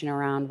conversation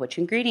around which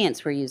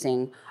ingredients we're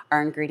using,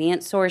 our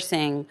ingredient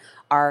sourcing,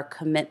 our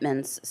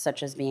commitments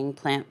such as being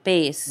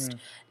plant-based,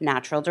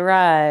 natural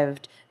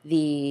derived,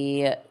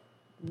 the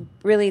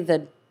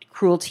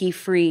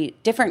cruelty-free,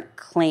 different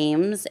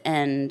claims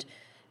and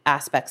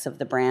aspects of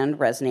the brand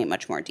resonate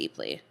much more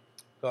deeply.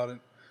 Got it.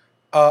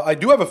 I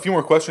do have a few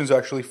more questions,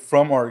 actually,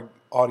 from our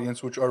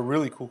audience, which are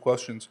really cool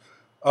questions.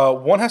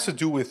 One has to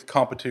do with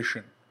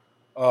competition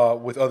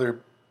with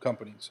other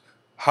companies.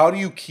 How do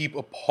you keep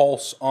a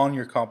pulse on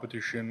your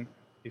competition,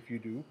 if you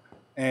do?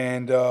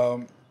 And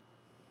who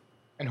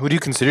do you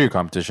consider your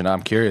competition?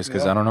 I'm curious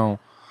because I don't know.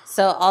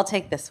 So I'll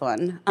take this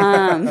one.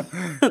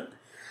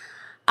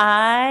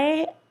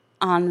 I,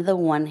 on the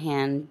one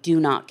hand, do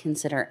not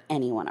consider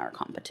anyone our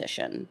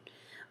competition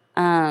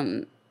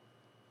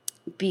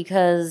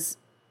because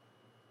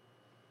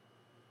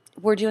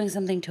we're doing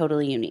something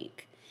totally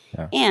unique.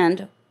 Yeah.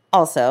 And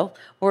also,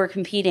 we're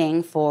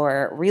competing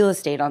for real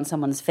estate on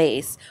someone's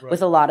face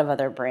with a lot of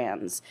other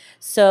brands.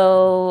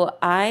 So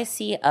I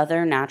see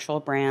other natural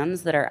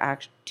brands that are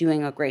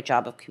doing a great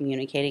job of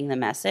communicating the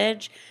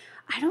message.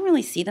 I don't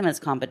really see them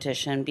as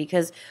competition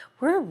because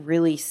we're a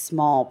really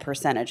small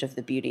percentage of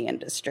the beauty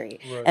industry.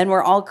 Right. And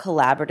we're all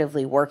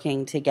collaboratively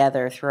working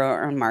together through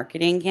our own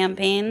marketing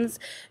campaigns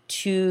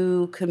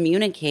to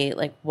communicate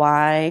like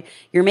why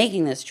you're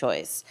making this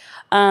choice.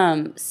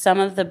 Some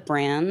of the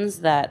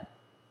brands that,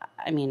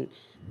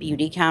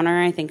 Beauty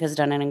Counter, I think, has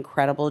done an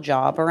incredible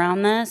job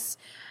around this.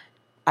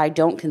 I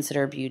don't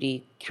consider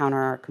Beauty Counter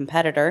our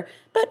competitor,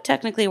 but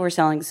technically we're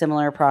selling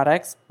similar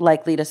products,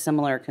 likely to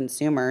similar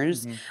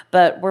consumers,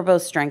 but we're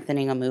both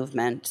strengthening a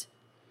movement.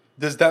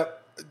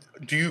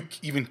 Do you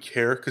even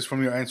care? Because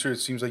from your answer, it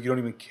seems like you don't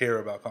even care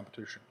about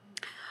competition.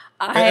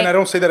 And I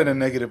don't say that in a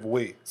negative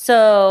way.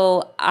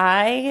 So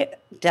I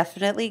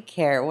definitely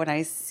care when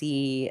I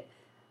see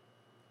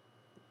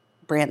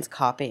brands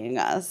copying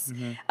us,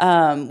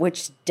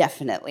 which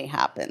definitely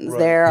happens. Right.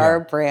 There are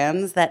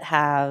brands that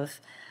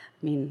have,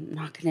 I'm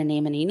not going to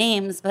name any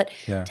names, but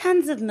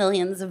tens of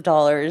millions of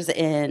dollars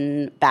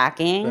in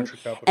backing,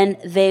 and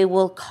they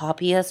will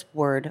copy us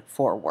word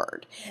for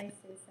word.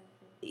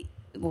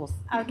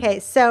 Okay,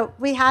 so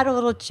we had a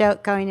little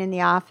joke going in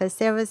the office.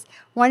 There was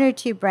one or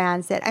two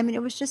brands that,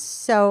 it was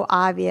just so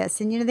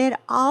obvious. And, they had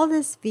all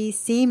this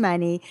VC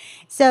money.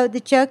 So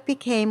the joke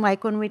became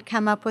like when we'd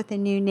come up with a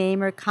new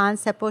name or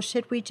concept, well,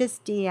 should we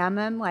just DM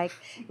them? Like,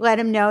 let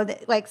them know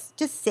that, like,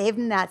 just save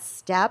them that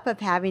step of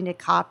having to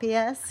copy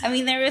us?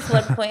 There was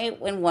one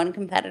point when one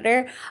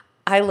competitor,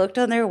 I looked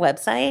on their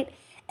website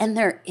and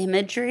their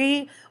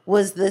imagery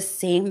was the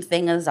same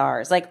thing as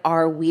ours, like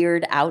our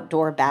weird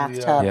outdoor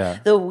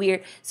bathtub, the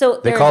weird.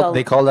 So they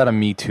call that a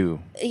Me Too.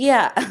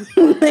 Yeah.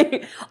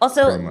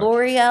 Also,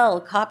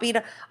 L'Oreal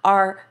copied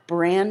our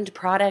brand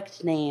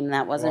product name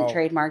that wasn't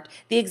trademarked,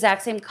 the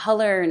exact same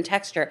color and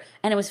texture,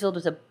 and it was filled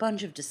with a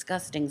bunch of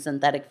disgusting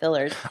synthetic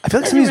fillers. I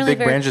feel like some of these big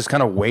brands just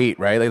kind of wait,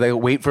 right? Like they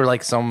wait for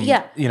like some,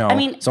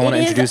 someone to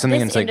introduce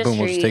something and it's like, boom,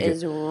 we'll just take it.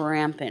 This industry is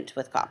rampant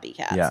with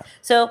copycats. Yeah.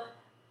 So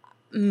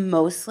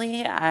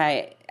mostly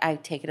I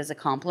take it as a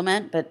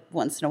compliment, but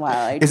once in a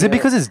while Is it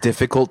because it's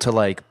difficult to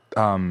like,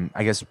 I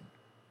guess,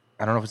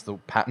 I don't know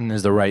if patent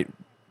is the right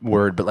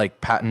word, but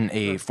like patent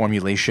a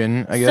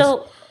formulation, I guess?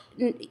 So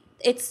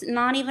it's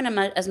not even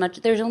as much.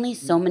 There's only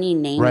so many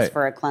names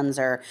for a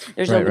cleanser.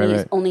 There's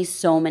only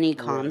so many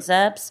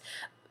concepts.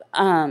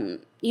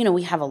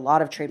 We have a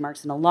lot of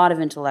trademarks and a lot of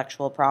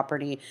intellectual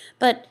property,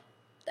 but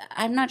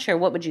I'm not sure.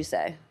 What would you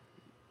say?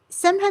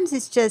 Sometimes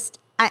it's just,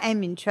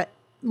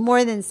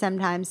 more than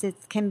sometimes, it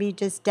can be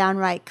just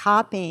downright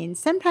copying.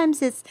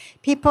 Sometimes it's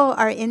people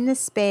are in the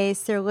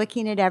space, they're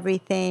looking at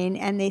everything,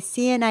 and they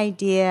see an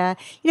idea.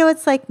 You know,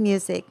 it's like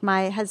music.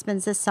 My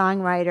husband's a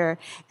songwriter,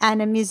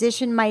 and a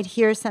musician might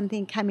hear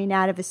something coming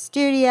out of a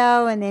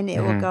studio, and then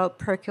it will go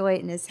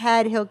percolate in his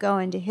head. He'll go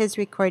into his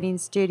recording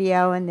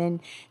studio, and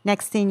then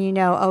next thing you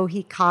know, oh,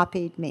 he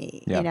copied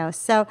me. Yeah. You know,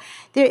 so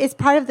there is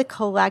part of the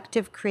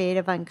collective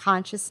creative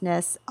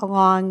unconsciousness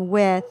along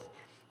with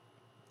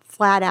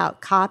flat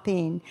out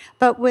copying.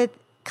 But with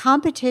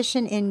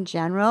competition in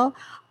general,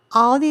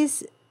 all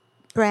these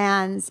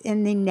brands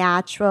in the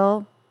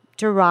natural,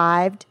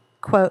 derived,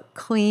 quote,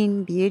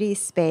 clean beauty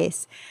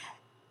space,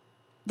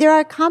 there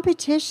are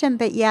competition,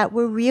 but yet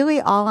we're really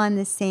all on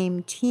the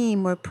same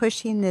team. We're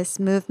pushing this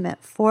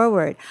movement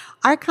forward.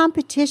 Our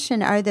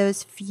competition are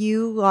those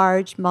few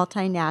large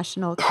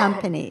multinational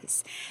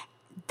companies.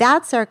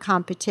 That's our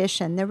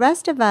competition. The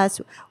rest of us,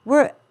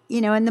 we're,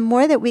 you know, and the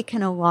more that we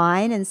can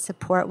align and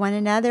support one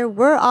another,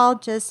 we're all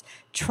just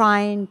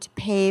trying to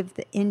pave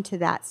into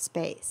that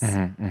space,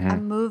 a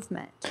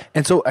movement.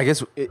 And so I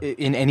guess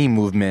in any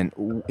movement,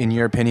 in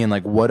your opinion,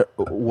 like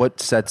what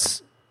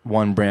sets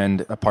one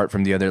brand apart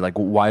from the other? Like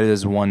why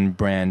does one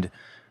brand,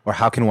 or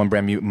how can one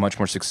brand be much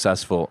more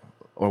successful?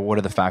 Or what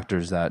are the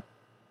factors that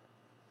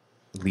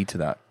lead to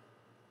that?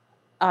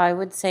 I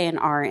would say in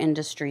our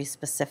industry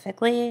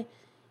specifically,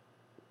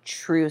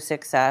 true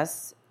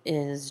success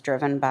is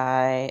driven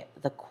by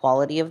the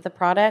quality of the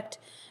product,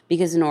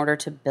 because in order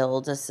to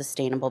build a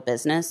sustainable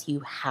business,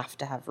 you have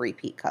to have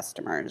repeat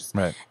customers.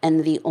 Right.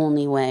 And the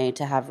only way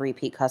to have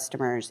repeat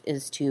customers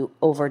is to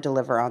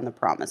over-deliver on the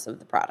promise of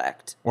the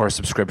product. Or a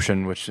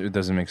subscription, which it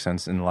doesn't make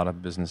sense in a lot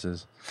of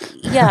businesses.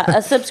 Yeah,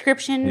 a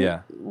subscription.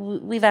 Yeah.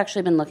 We've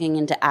actually been looking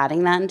into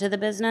adding that into the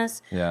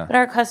business. Yeah. But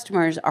our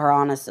customers are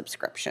on a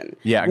subscription.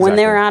 Yeah, exactly. When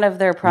they're out of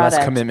their product,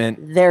 Less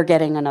commitment. they're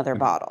getting another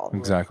bottle.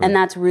 Exactly. And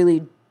that's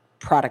really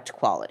product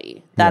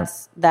quality.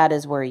 That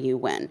is where you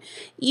win.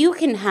 You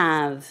can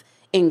have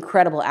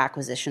incredible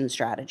acquisition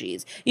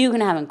strategies. You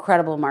can have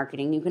incredible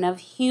marketing. You can have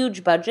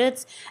huge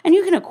budgets, and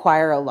you can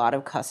acquire a lot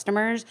of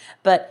customers.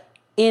 But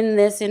in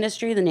this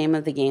industry, the name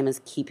of the game is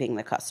keeping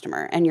the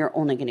customer, and you're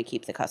only going to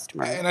keep the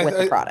customer with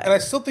the product. And I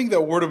still think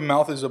that word of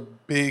mouth is a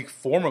big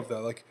form of that.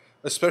 Like,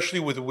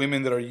 especially with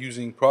women that are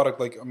using product.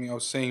 Like, I mean, I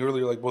was saying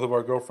earlier, like both of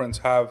our girlfriends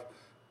have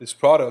this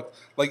product.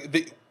 Like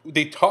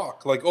they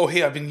talk like, oh,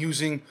 hey, I've been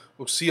using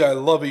OSEA, I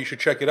love it, you should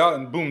check it out.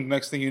 And boom,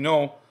 next thing you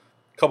know,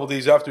 a couple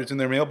days after, it's in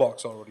their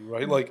mailbox already,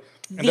 right? Like,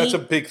 and that's a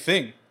big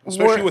thing,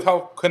 especially with how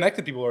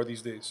connected people are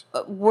these days.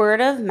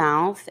 Word of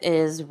mouth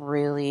is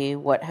really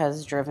what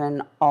has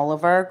driven all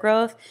of our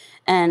growth.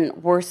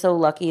 And we're so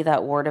lucky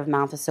that word of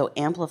mouth is so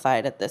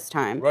amplified at this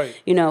time. Right.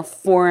 You know,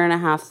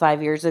 4.5,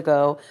 5 years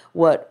ago,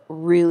 what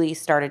really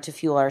started to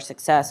fuel our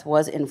success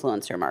was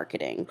influencer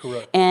marketing.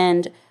 Correct.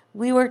 And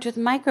we worked with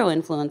micro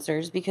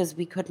influencers because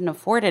we couldn't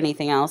afford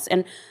anything else.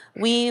 And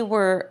we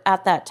were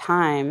at that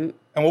time.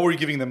 And what were you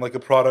giving them? Like a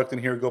product,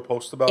 and here, go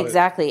post about it?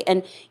 Exactly.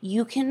 And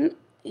you can,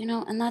 you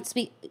know, and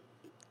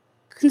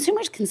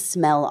consumers can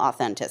smell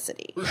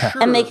authenticity. Sure.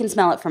 And they can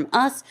smell it from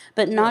us,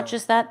 but not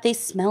just that, they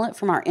smell it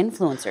from our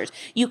influencers.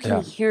 You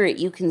can hear it,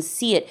 you can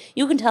see it,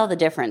 you can tell the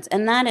difference.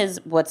 And that is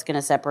what's going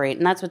to separate,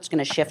 and that's what's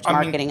going to shift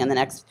marketing in the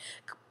next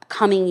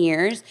coming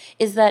years,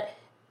 is that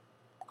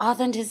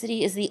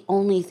authenticity is the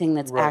only thing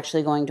that's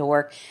actually going to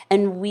work.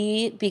 And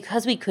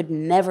because we could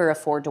never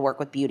afford to work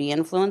with beauty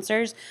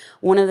influencers,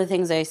 one of the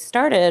things I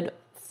started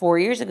 4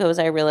 years ago is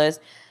I realized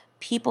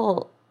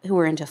people who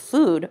were into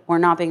food were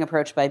not being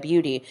approached by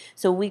beauty.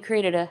 So we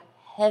created a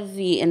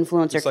heavy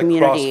influencer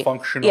community.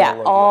 Cross-functional.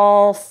 Yeah,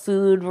 all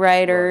food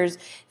writers,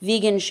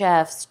 vegan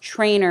chefs,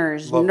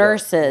 trainers,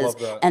 nurses,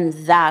 and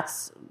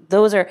that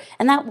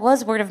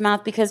was word of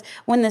mouth, because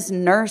when this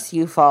nurse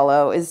you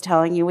follow is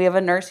telling you, we have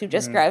a nurse who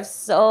just drives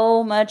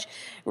so much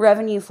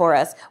revenue for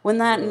us. When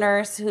that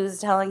nurse who's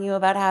telling you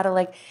about how to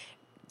like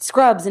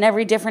scrubs and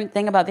every different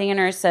thing about being a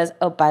nurse says,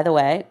 oh, by the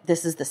way,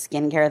 this is the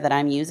skincare that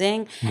I'm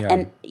using. Yeah.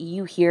 And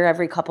you hear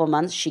every couple of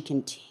months she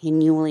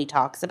continually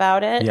talks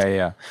about it.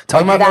 Yeah.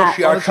 Talking about that.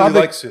 She actually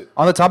likes it.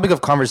 On the topic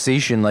of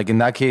conversation, like in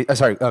that case,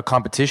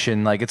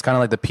 competition, like it's kind of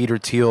like the Peter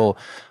Thiel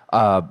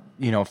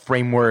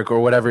framework or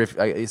whatever. If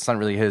it's not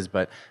really his,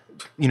 but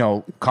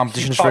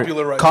competitions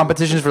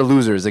for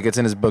losers. Like it's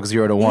in his book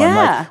 0 to 1.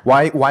 Yeah.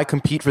 Like why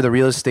compete for the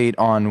real estate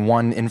on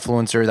one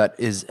influencer that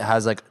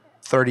has like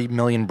 30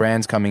 million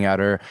brands coming at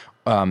her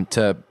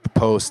to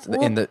post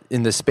in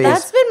the space?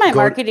 That's been my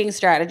marketing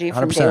strategy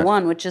from 100%. Day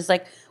one, which is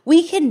like,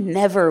 we can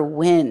never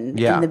win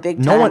in the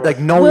big time.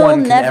 We'll one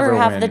can never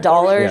have win. The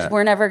dollars. Yeah.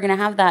 We're never going to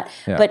have that.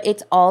 Yeah. But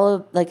it's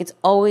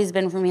always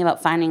been for me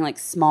about finding like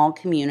small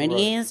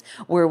communities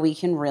where we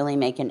can really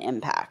make an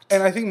impact.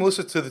 And I think,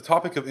 Melissa, to the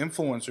topic of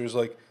influencers,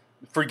 like,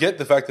 forget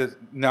the fact that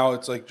now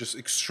it's like just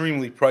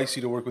extremely pricey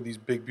to work with these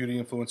big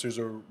beauty influencers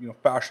or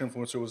fashion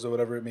influencers or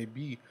whatever it may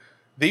be.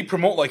 They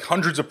promote like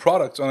hundreds of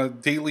products on a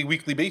daily,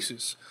 weekly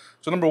basis.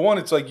 So number one,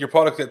 it's like your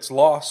product gets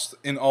lost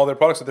in all their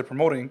products that they're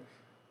promoting.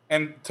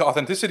 And to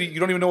authenticity, you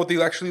don't even know what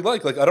they actually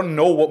like. Like, I don't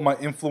know what my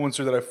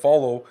influencer that I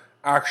follow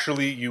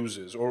actually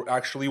uses or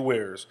actually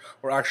wears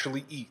or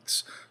actually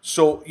eats.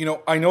 So,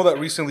 I know that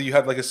recently you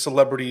had like a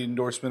celebrity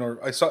endorsement, or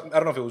I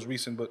don't know if it was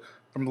recent, but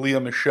from Leah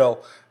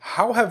Michelle.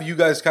 How have you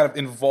guys kind of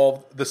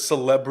involved the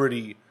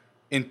celebrity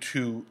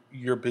into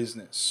your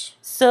business?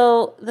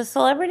 So the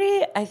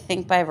celebrity, I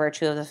think by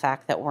virtue of the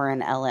fact that we're in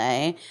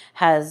LA,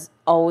 has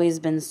always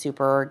been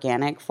super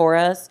organic for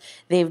us.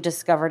 They've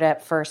discovered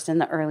it first in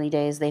the early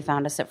days. They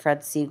found us at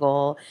Fred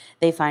Siegel.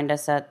 They find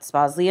us at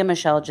spas. Leah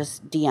Michelle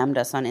just DM'd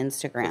us on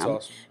Instagram. That's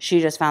awesome. She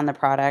just found the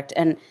product.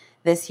 And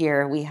this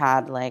year we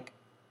had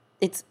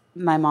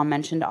my mom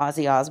mentioned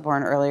Ozzy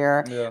Osbourne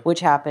earlier,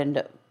 which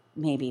happened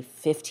maybe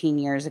 15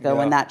 years ago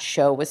when that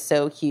show was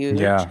so huge.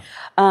 Yeah.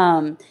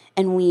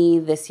 And we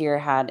this year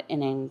had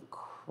an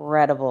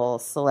incredible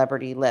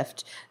celebrity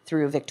lift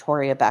through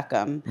Victoria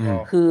Beckham,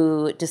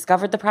 who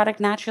discovered the product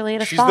naturally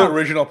at a She's spa. the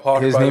original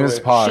Posh. His by name the is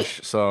way.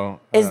 Posh, so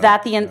Is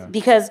that the end?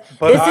 Because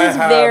But this I is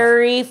have-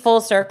 very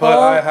full circle. But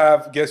I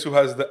have, guess who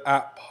has the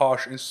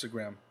 @Posh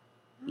Instagram?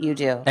 You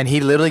do. and he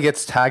literally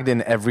gets tagged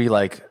in every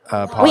Wait,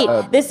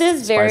 this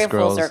is very Spice full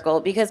Girls. circle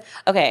because,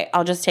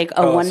 I'll just take a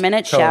Tell us, 1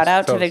 minute tell shout us,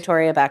 out tell to us.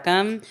 Victoria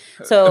Beckham.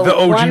 So The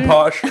OG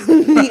Posh.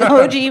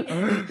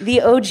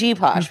 the OG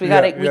Posh. We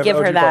give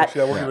her OG that. Posh.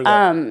 Yeah, we'll give her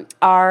that.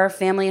 Our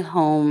family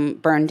home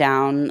burned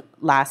down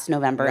last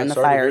November in the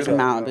sorry to hear fires in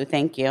that, Malibu. yeah.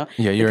 Thank you.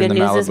 Yeah, you're the in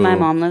good the news is my Malibu.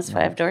 mom lives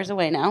 5 doors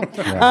away now.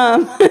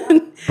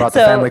 Brought the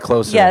family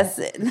closer. Yes,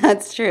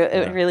 that's true.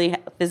 It really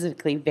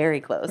physically very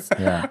close.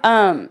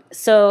 Yeah.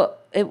 So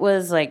it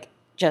was like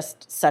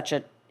just such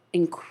an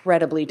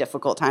incredibly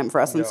difficult time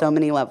for us on so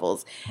many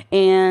levels.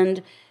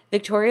 And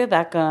Victoria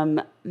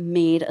Beckham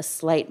made a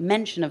slight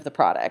mention of the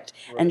product,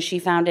 and she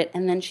found it,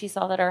 and then she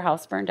saw that our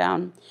house burned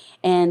down,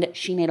 and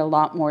she made a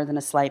lot more than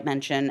a slight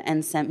mention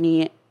and sent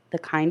me the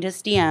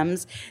kindest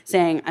DMs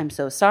saying, I'm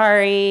so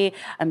sorry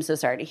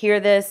to hear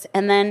this,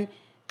 and then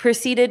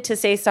proceeded to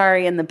say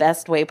sorry in the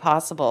best way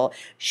possible.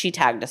 She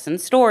tagged us in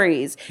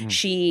stories.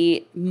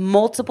 She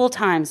multiple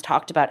times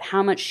talked about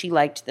how much she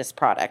liked this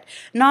product.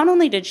 Not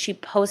only did she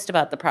post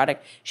about the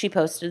product, she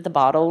posted the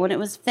bottle when it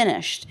was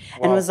finished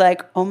and was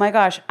like, oh my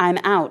gosh, I'm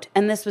out.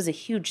 And this was a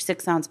huge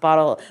 6-ounce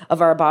bottle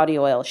of our body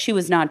oil. She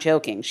was not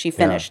joking. She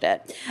finished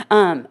it.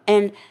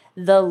 And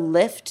the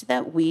lift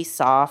that we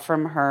saw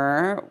from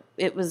her,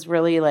 it was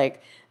really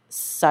like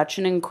such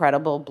an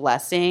incredible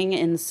blessing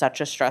in such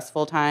a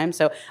stressful time.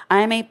 So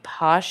I'm a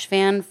Posh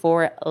fan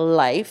for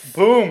life.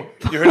 Boom!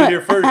 You heard it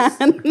here first.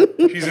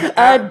 She's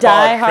A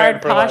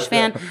diehard Posh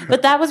fan.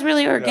 But that was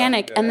really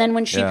organic. yeah, And then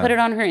when she put it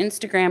on her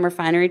Instagram,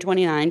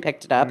 Refinery29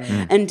 picked it up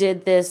and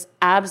did this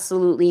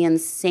absolutely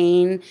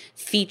insane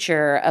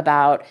feature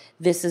about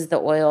this is the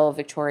oil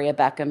Victoria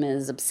Beckham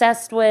is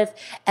obsessed with.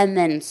 And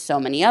then so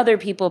many other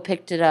people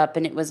picked it up,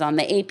 and it was on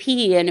the AP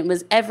and it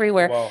was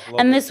everywhere. Wow, love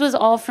and it. this was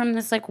all from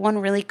this like one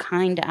really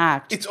kind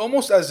act. It's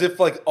almost as if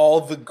like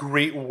all the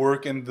great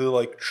work and the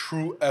like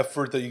true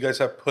effort that you guys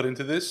have put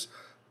into this,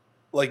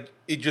 like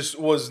it just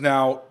was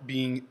now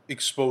being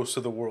exposed to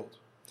the world.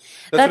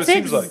 That's what it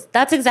seems like.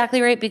 That's exactly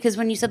right. Because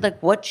when you said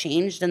like what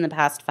changed in the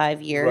past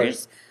 5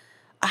 years,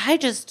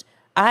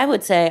 I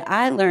would say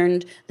I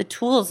learned the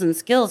tools and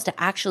skills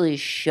to actually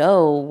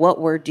show what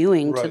we're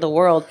doing to Right. the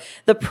world.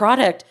 The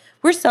product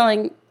we're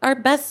selling, our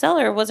best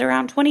seller was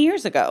around 20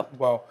 years ago.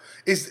 Wow.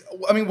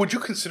 Would you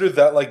consider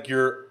that like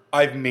your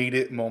I've made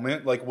it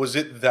moment? Like, was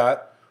it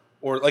that,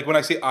 or like when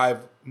I say I've,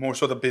 more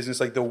so the business,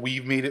 like the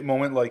we've made it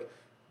moment, like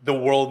the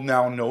world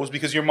now knows?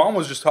 Because your mom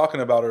was just talking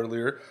about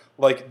earlier,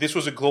 like this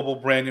was a global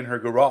brand in her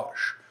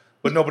garage,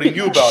 but nobody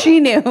knew about it.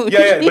 She knew.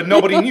 But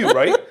nobody knew,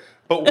 right?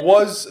 But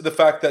was the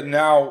fact that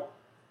now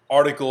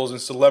articles and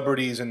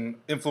celebrities and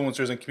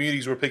influencers and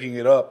communities were picking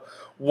it up,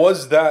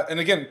 was that, and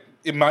again,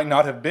 it might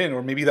not have been,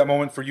 or maybe that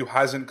moment for you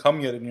hasn't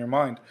come yet in your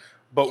mind,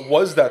 but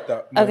was that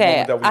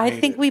moment that we I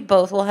made think it? we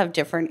both will have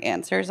different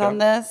answers on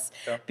this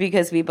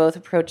because we both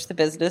approach the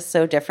business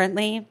so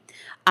differently.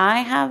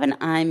 I have an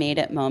I made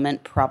it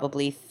moment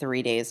probably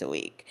 3 days a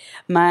week.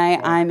 My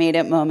I made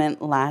it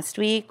moment last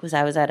week was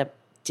I was at a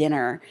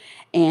dinner,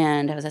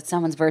 and I was at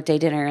someone's birthday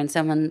dinner, and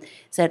someone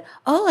said,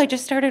 "Oh, I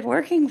just started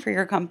working for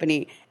your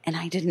company," and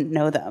I didn't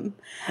know them.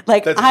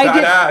 Like That's I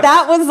did. badass.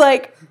 That was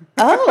like,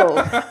 oh,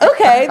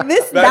 okay.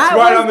 That's that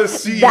right was, on the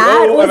CEO,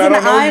 That was and I an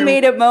don't know I you.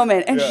 made it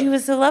moment, and Yeah. she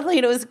was so lovely,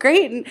 and it was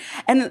great,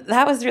 and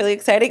that was really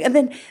exciting. And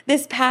then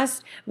this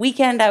past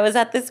weekend, I was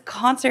at this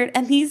concert,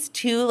 and these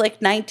two like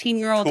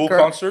 19-year-old Tool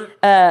girls. concert?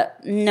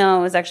 No,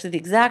 it was actually the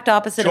exact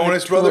opposite.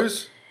 Jonas of a Tool-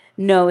 Brothers?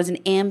 No, it was an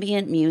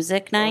ambient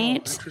music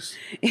night. interesting.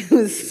 It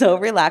was so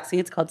relaxing.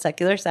 It's called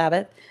Secular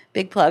Sabbath.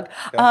 Big plug.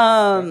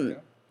 Yeah.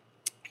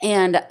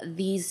 And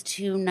these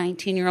two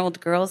 19-year-old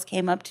girls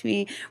came up to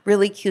me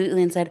really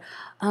cutely and said,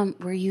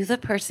 were you the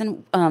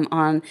person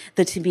on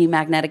the To Be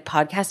Magnetic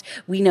podcast?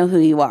 We know who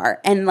you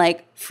are. And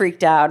like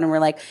freaked out. And we're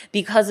like,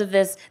 because of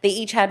this, they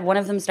each had, one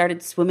of them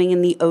started swimming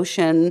in the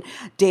ocean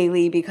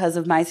daily because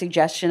of my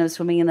suggestion of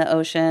swimming in the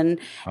ocean.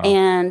 Wow.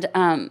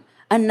 And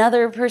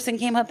Another person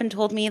came up and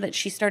told me that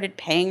she started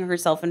paying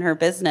herself in her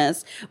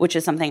business, which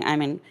is something, I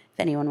mean, if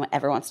anyone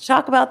ever wants to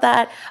talk about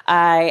that,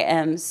 I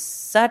am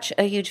such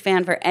a huge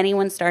fan. For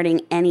anyone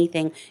starting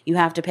anything, you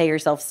have to pay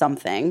yourself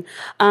something.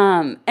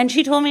 And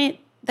she told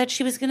me that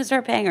she was going to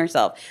start paying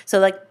herself. So,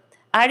 like,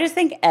 I just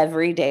think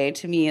every day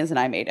to me is an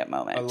I made it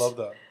moment. I love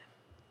that.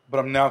 But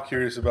I'm now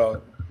curious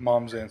about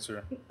Mom's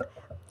answer.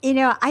 You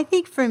know, I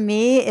think for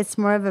me, it's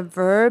more of a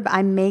verb.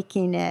 I'm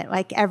making it.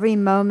 Like every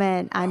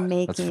moment, I'm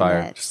making fire.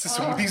 it. Just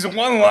these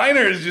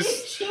one-liners,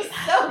 it's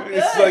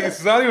like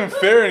it's not even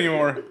fair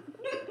anymore.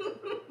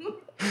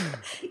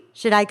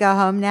 Should I go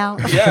home now?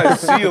 Yeah,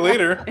 see you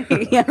later.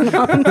 Yeah,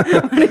 Mom,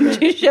 why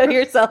don't you show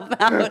yourself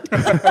out?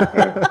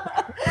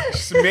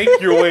 Just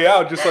make your way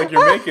out, just like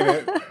you're making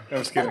it. No, I'm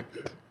just kidding.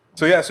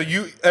 So yeah, so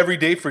you every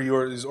day for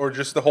yours, or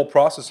just the whole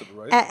process of it,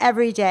 right?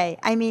 Every day.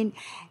 I mean,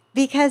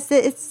 because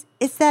it's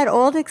that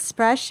old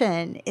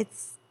expression.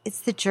 It's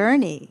the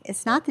journey.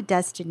 It's not the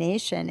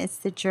destination. It's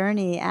the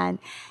journey, and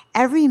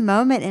every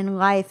moment in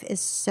life is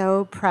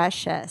so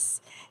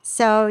precious.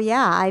 So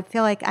yeah, I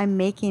feel like I'm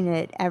making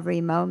it every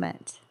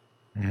moment.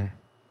 Mm-hmm.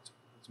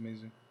 It's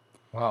amazing.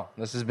 Wow,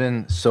 this has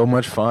been so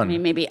much fun. I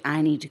mean, maybe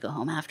I need to go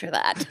home after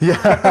that.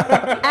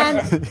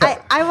 And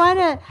I want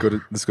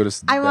to let's go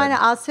to. I want to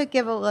also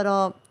give a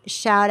little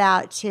shout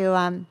out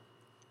to.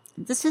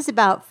 This was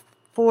about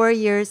 4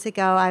 years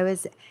ago. I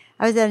was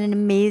at an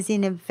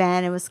amazing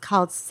event. It was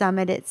called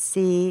Summit at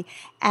Sea,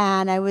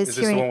 and I was Is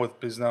this hearing. the one with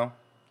Biz Now?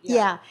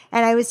 Yeah,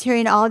 and I was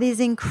hearing all these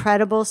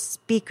incredible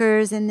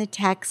speakers in the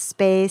tech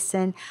space,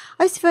 and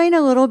I was feeling a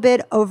little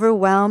bit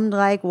overwhelmed,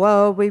 like,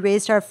 whoa, we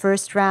raised our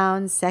first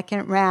round,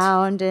 second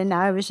round, and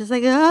I was just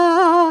like,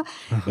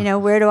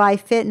 where do I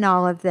fit in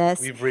all of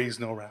this? We've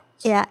raised no rounds.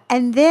 Yeah,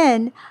 and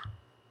then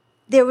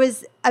there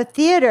was a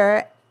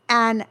theater,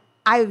 and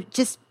I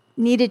just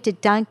needed to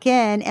dunk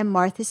in, and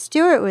Martha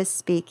Stewart was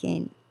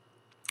speaking.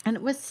 And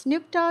was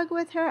Snoop Dogg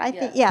with her? I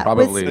think, yeah.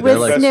 Probably. With They're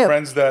like best Snoop.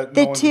 friends that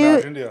the no one's two,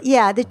 imagined, yeah.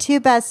 yeah, the two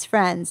best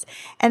friends.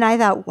 And I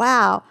thought,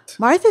 wow,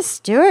 Martha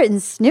Stewart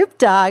and Snoop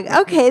Dogg.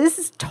 Okay, this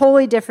is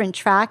totally different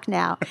track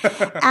now.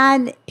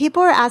 And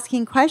people were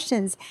asking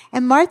questions.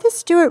 And Martha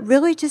Stewart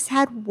really just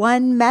had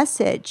one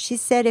message. She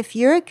said, if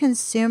you're a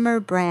consumer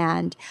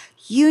brand,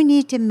 you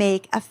need to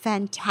make a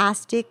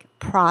fantastic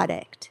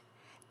product.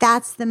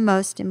 That's the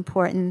most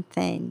important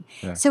thing.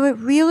 Yeah. So it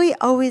really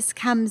always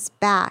comes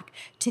back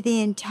to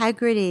the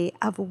integrity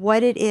of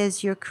what it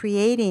is you're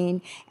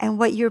creating and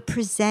what you're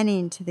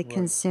presenting to the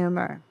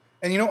consumer.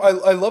 And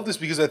I love this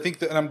because I think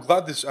that, and I'm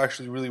glad this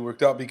actually really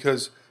worked out,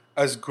 because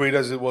as great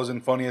as it was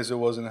and funny as it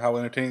was and how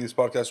entertaining this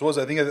podcast was,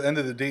 I think at the end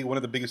of the day, one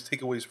of the biggest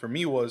takeaways for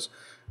me was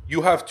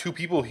you have two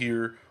people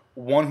here,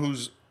 one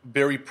who's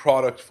very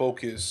product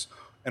focused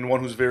and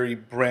one who's very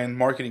brand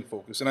marketing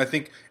focused. And I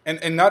think,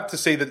 and not to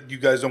say that you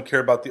guys don't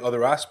care about the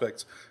other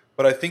aspects,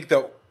 but I think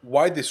that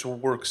why this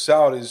works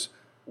out is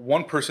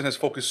one person has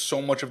focused so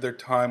much of their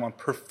time on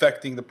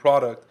perfecting the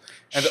product.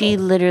 And she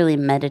literally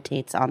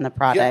meditates on the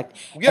product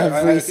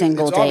every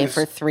single day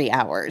for 3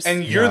 hours.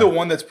 And you're the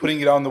one that's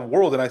putting it out in the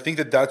world. And I think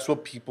that that's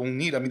what people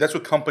need. I mean, that's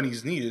what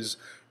companies need is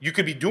you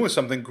could be doing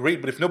something great,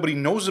 but if nobody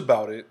knows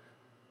about it,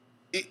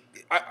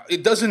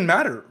 it doesn't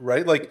matter,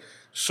 right? Like,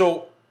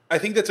 so I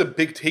think that's a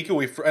big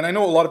takeaway and I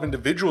know a lot of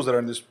individuals that are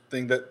in this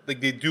thing that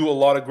like they do a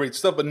lot of great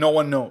stuff, but no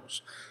one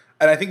knows.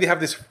 And I think they have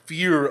this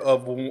fear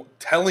of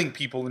telling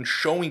people and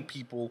showing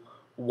people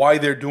why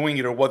they're doing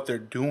it or what they're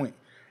doing.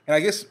 And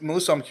I guess,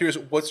 Melissa, I'm curious,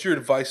 what's your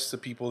advice to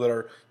people that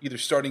are either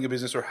starting a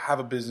business or have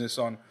a business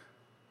on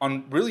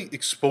really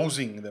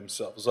exposing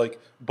themselves? Like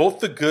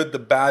both the good, the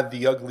bad,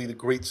 the ugly, the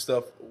great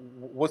stuff.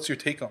 What's your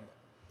take on that?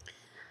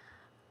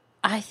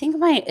 I think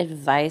my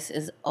advice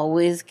is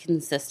always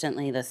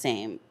consistently the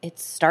same. It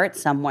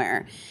starts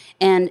somewhere,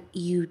 and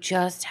you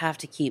just have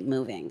to keep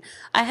moving.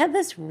 I had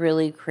this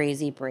really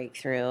crazy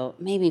breakthrough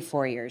maybe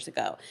 4 years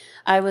ago.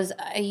 I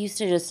used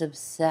to just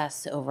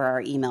obsess over our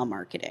email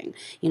marketing.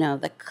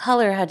 The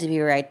color had to be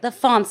right, the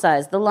font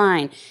size, the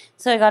line.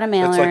 So I got a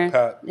mailer. That's like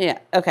Pat. Yeah.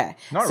 Okay.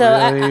 Not so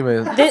really.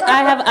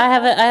 I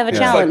have a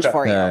challenge like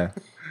for you. Yeah.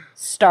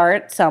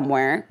 Start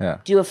somewhere. Yeah.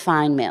 Do a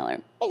fine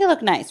mailer. Make it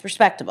look nice,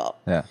 respectable.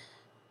 Yeah.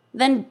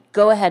 Then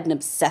go ahead and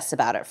obsess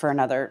about it for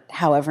another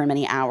however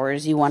many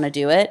hours you want to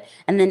do it,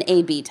 and then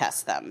A/B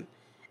test them,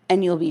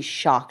 and you'll be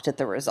shocked at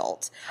the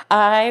results.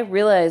 I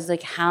realized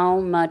like how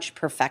much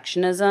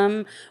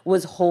perfectionism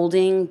was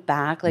holding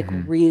back, like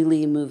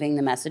really moving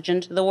the message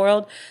into the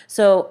world.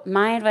 So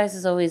my advice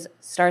is always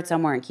start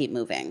somewhere and keep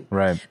moving.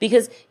 Right.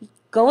 Because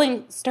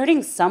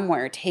starting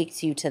somewhere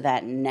takes you to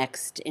that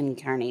next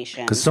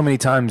incarnation. Because so many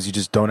times you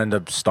just don't end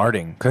up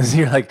starting because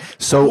you're like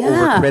so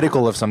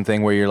overcritical of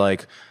something where you're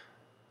like,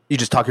 you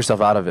just talk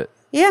yourself out of it.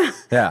 Yeah.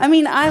 Yeah. I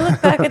mean, I look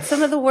back at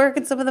some of the work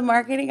and some of the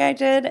marketing I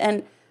did,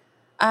 and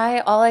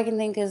all I can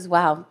think is,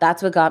 wow,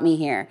 that's what got me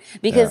here.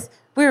 Because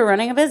we were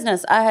running a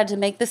business. I had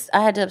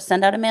to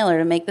send out a mailer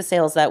to make the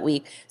sales that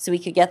week so we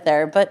could get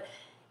there. But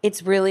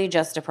it's really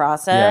just a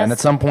process. Yeah, and at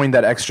some point,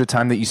 that extra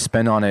time that you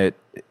spend on it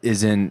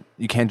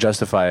you can't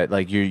justify it.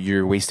 Like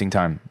you're wasting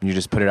time. You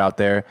just put it out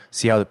there,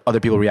 see how other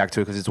people react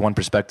to it because it's one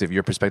perspective.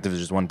 Your perspective is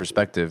just one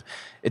perspective.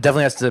 It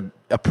definitely has to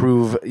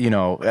approve.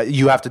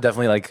 You have to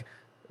definitely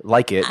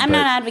like it. I'm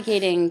not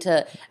advocating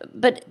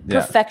but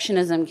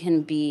perfectionism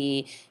can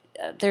be.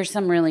 There's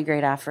some really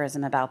great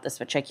aphorism about this,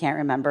 which I can't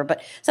remember,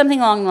 but something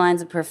along the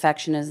lines of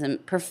perfectionism.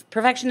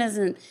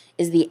 Perfectionism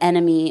is the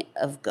enemy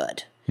of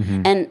good.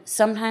 Mm-hmm. And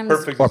sometimes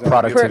or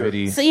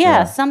productivity.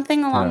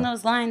 Something along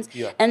those lines.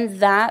 Yeah. And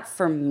that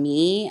for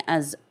me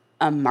as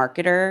a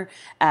marketer,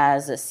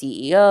 as a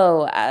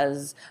CEO,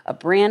 as a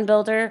brand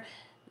builder,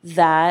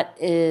 that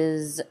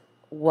is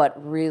what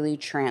really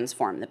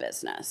transformed the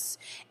business.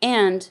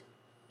 And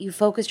you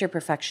focus your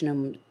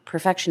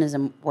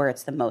perfectionism where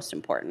it's the most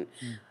important.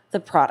 The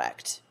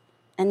product.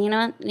 And you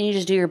know what? You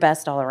just do your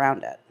best all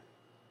around it.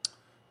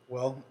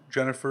 Well,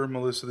 Jenefer,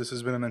 Melissa, this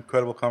has been an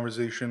incredible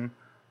conversation.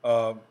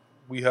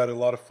 We had a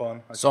lot of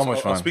fun. Much fun.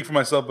 I'll speak for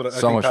myself, but I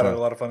think Pat had a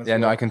lot of fun as well. Yeah,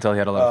 no, I can tell he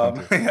had a lot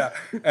of fun too. Yeah,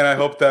 and I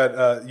hope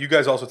that you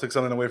guys also took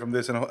something away from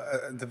this, and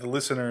to the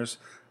listeners,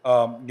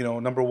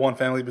 number one,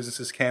 family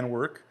businesses can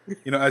work.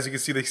 As you can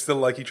see, they still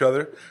like each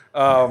other.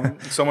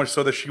 So much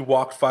so that she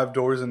walked 5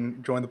 doors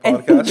and joined the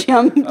podcast. And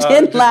jumped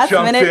in last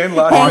minute, hang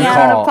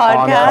out on a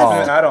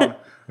podcast.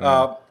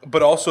 Add-on.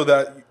 But also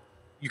that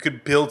you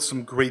could build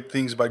some great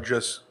things by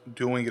just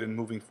doing it and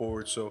moving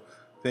forward. So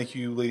thank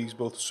you, ladies,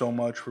 both so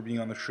much for being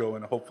on the show,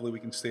 and hopefully we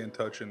can stay in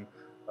touch and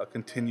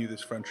continue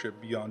this friendship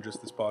beyond just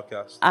this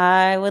podcast.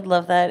 I would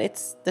love that.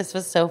 This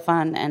was so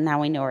fun, and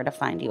now we know where to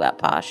find you at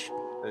Posh.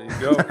 There you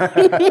go.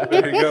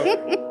 There you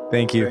go.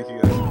 Thank you. Thank you, guys.